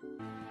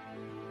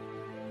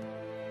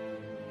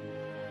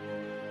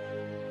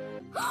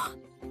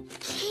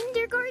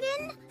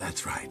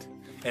 That's right.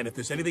 And if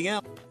there's anything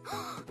else...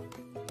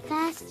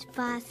 Best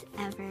boss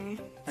ever.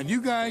 And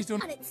you guys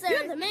don't...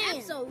 You're the man.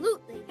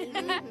 Absolutely.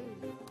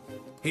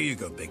 Here you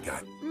go, big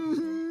guy.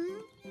 Mm-hmm.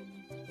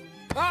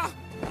 Ah!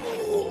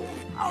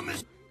 I'll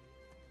miss...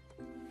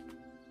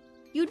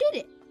 You did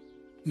it.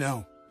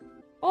 No.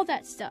 All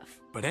that stuff.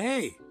 But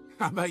hey,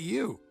 how about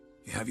you?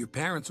 You have your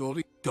parents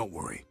older. Don't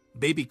worry.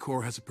 Baby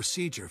Core has a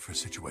procedure for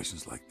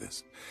situations like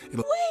this.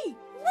 It'll... Wait!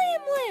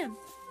 Lamb!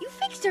 You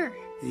fixed her!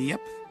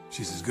 Yep.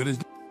 She's as good as...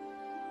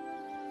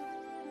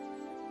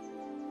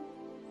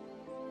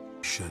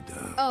 Should,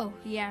 Oh,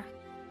 yeah.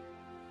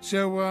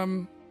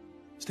 So,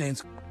 stay in...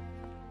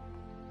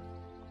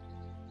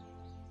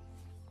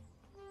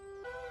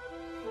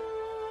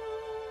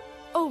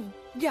 Oh,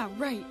 yeah,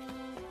 right.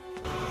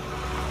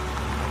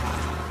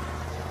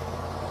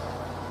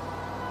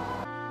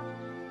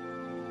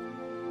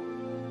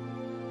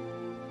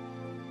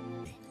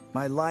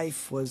 My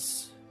life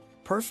was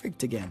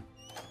perfect again.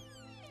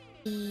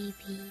 Baby.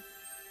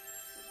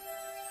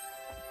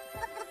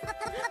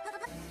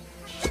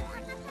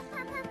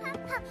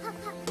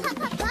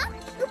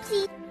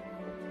 Oopsie.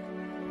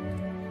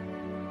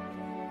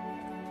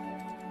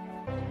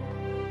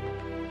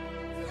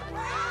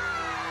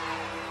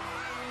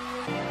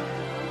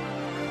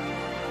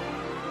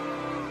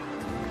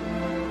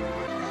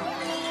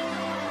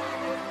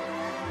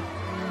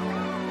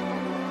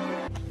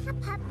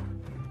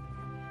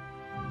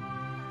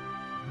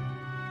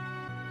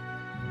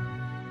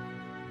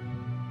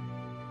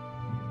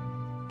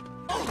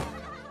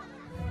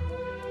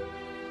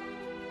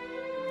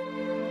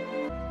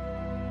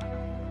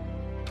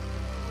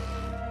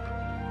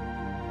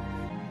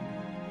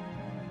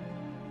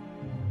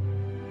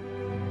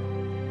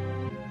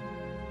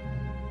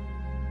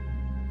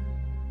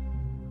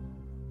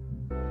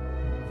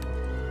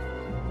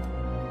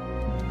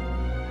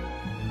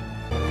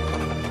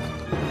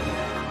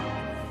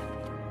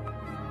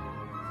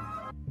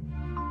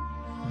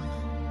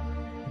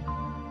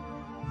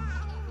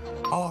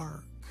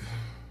 Arg.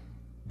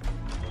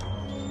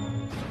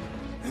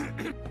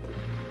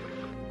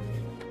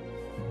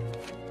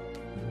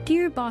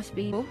 Dear Boss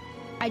Beetle,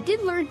 I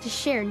did learn to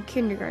share in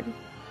kindergarten.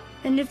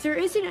 And if there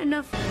isn't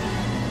enough...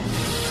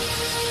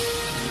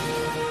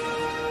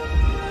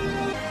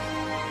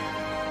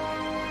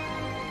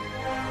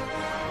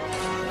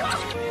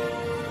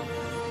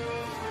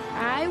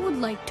 I would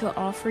like to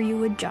offer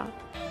you a job.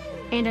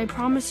 And I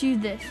promise you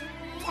this.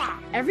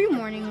 Every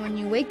morning when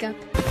you wake up,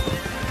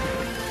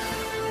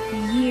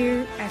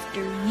 year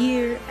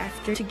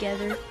after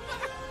together,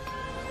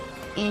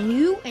 and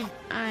you and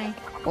I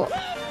will...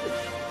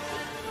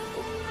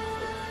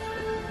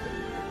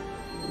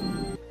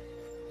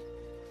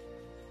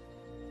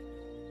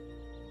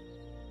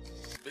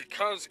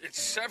 Because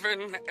it's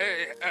 7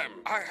 a.m.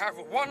 I have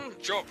one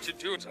job to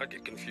do. I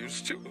get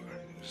confused too,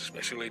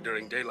 especially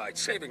during daylight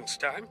savings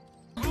time.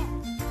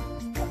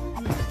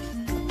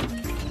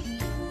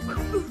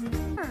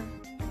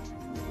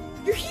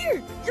 You're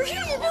here! You're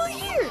here! You're really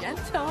here!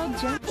 That's all,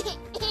 Jen.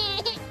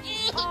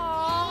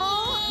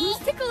 Aww! Who's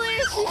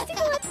ticklish? Who's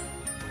ticklish?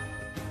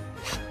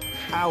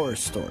 Our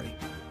story.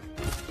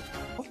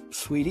 Oh,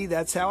 sweetie,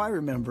 that's how I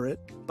remember it.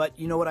 But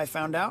you know what I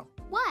found out?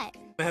 What?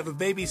 I have a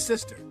baby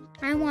sister.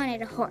 I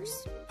wanted a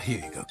horse.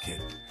 Here you go,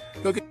 kid.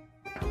 Go get...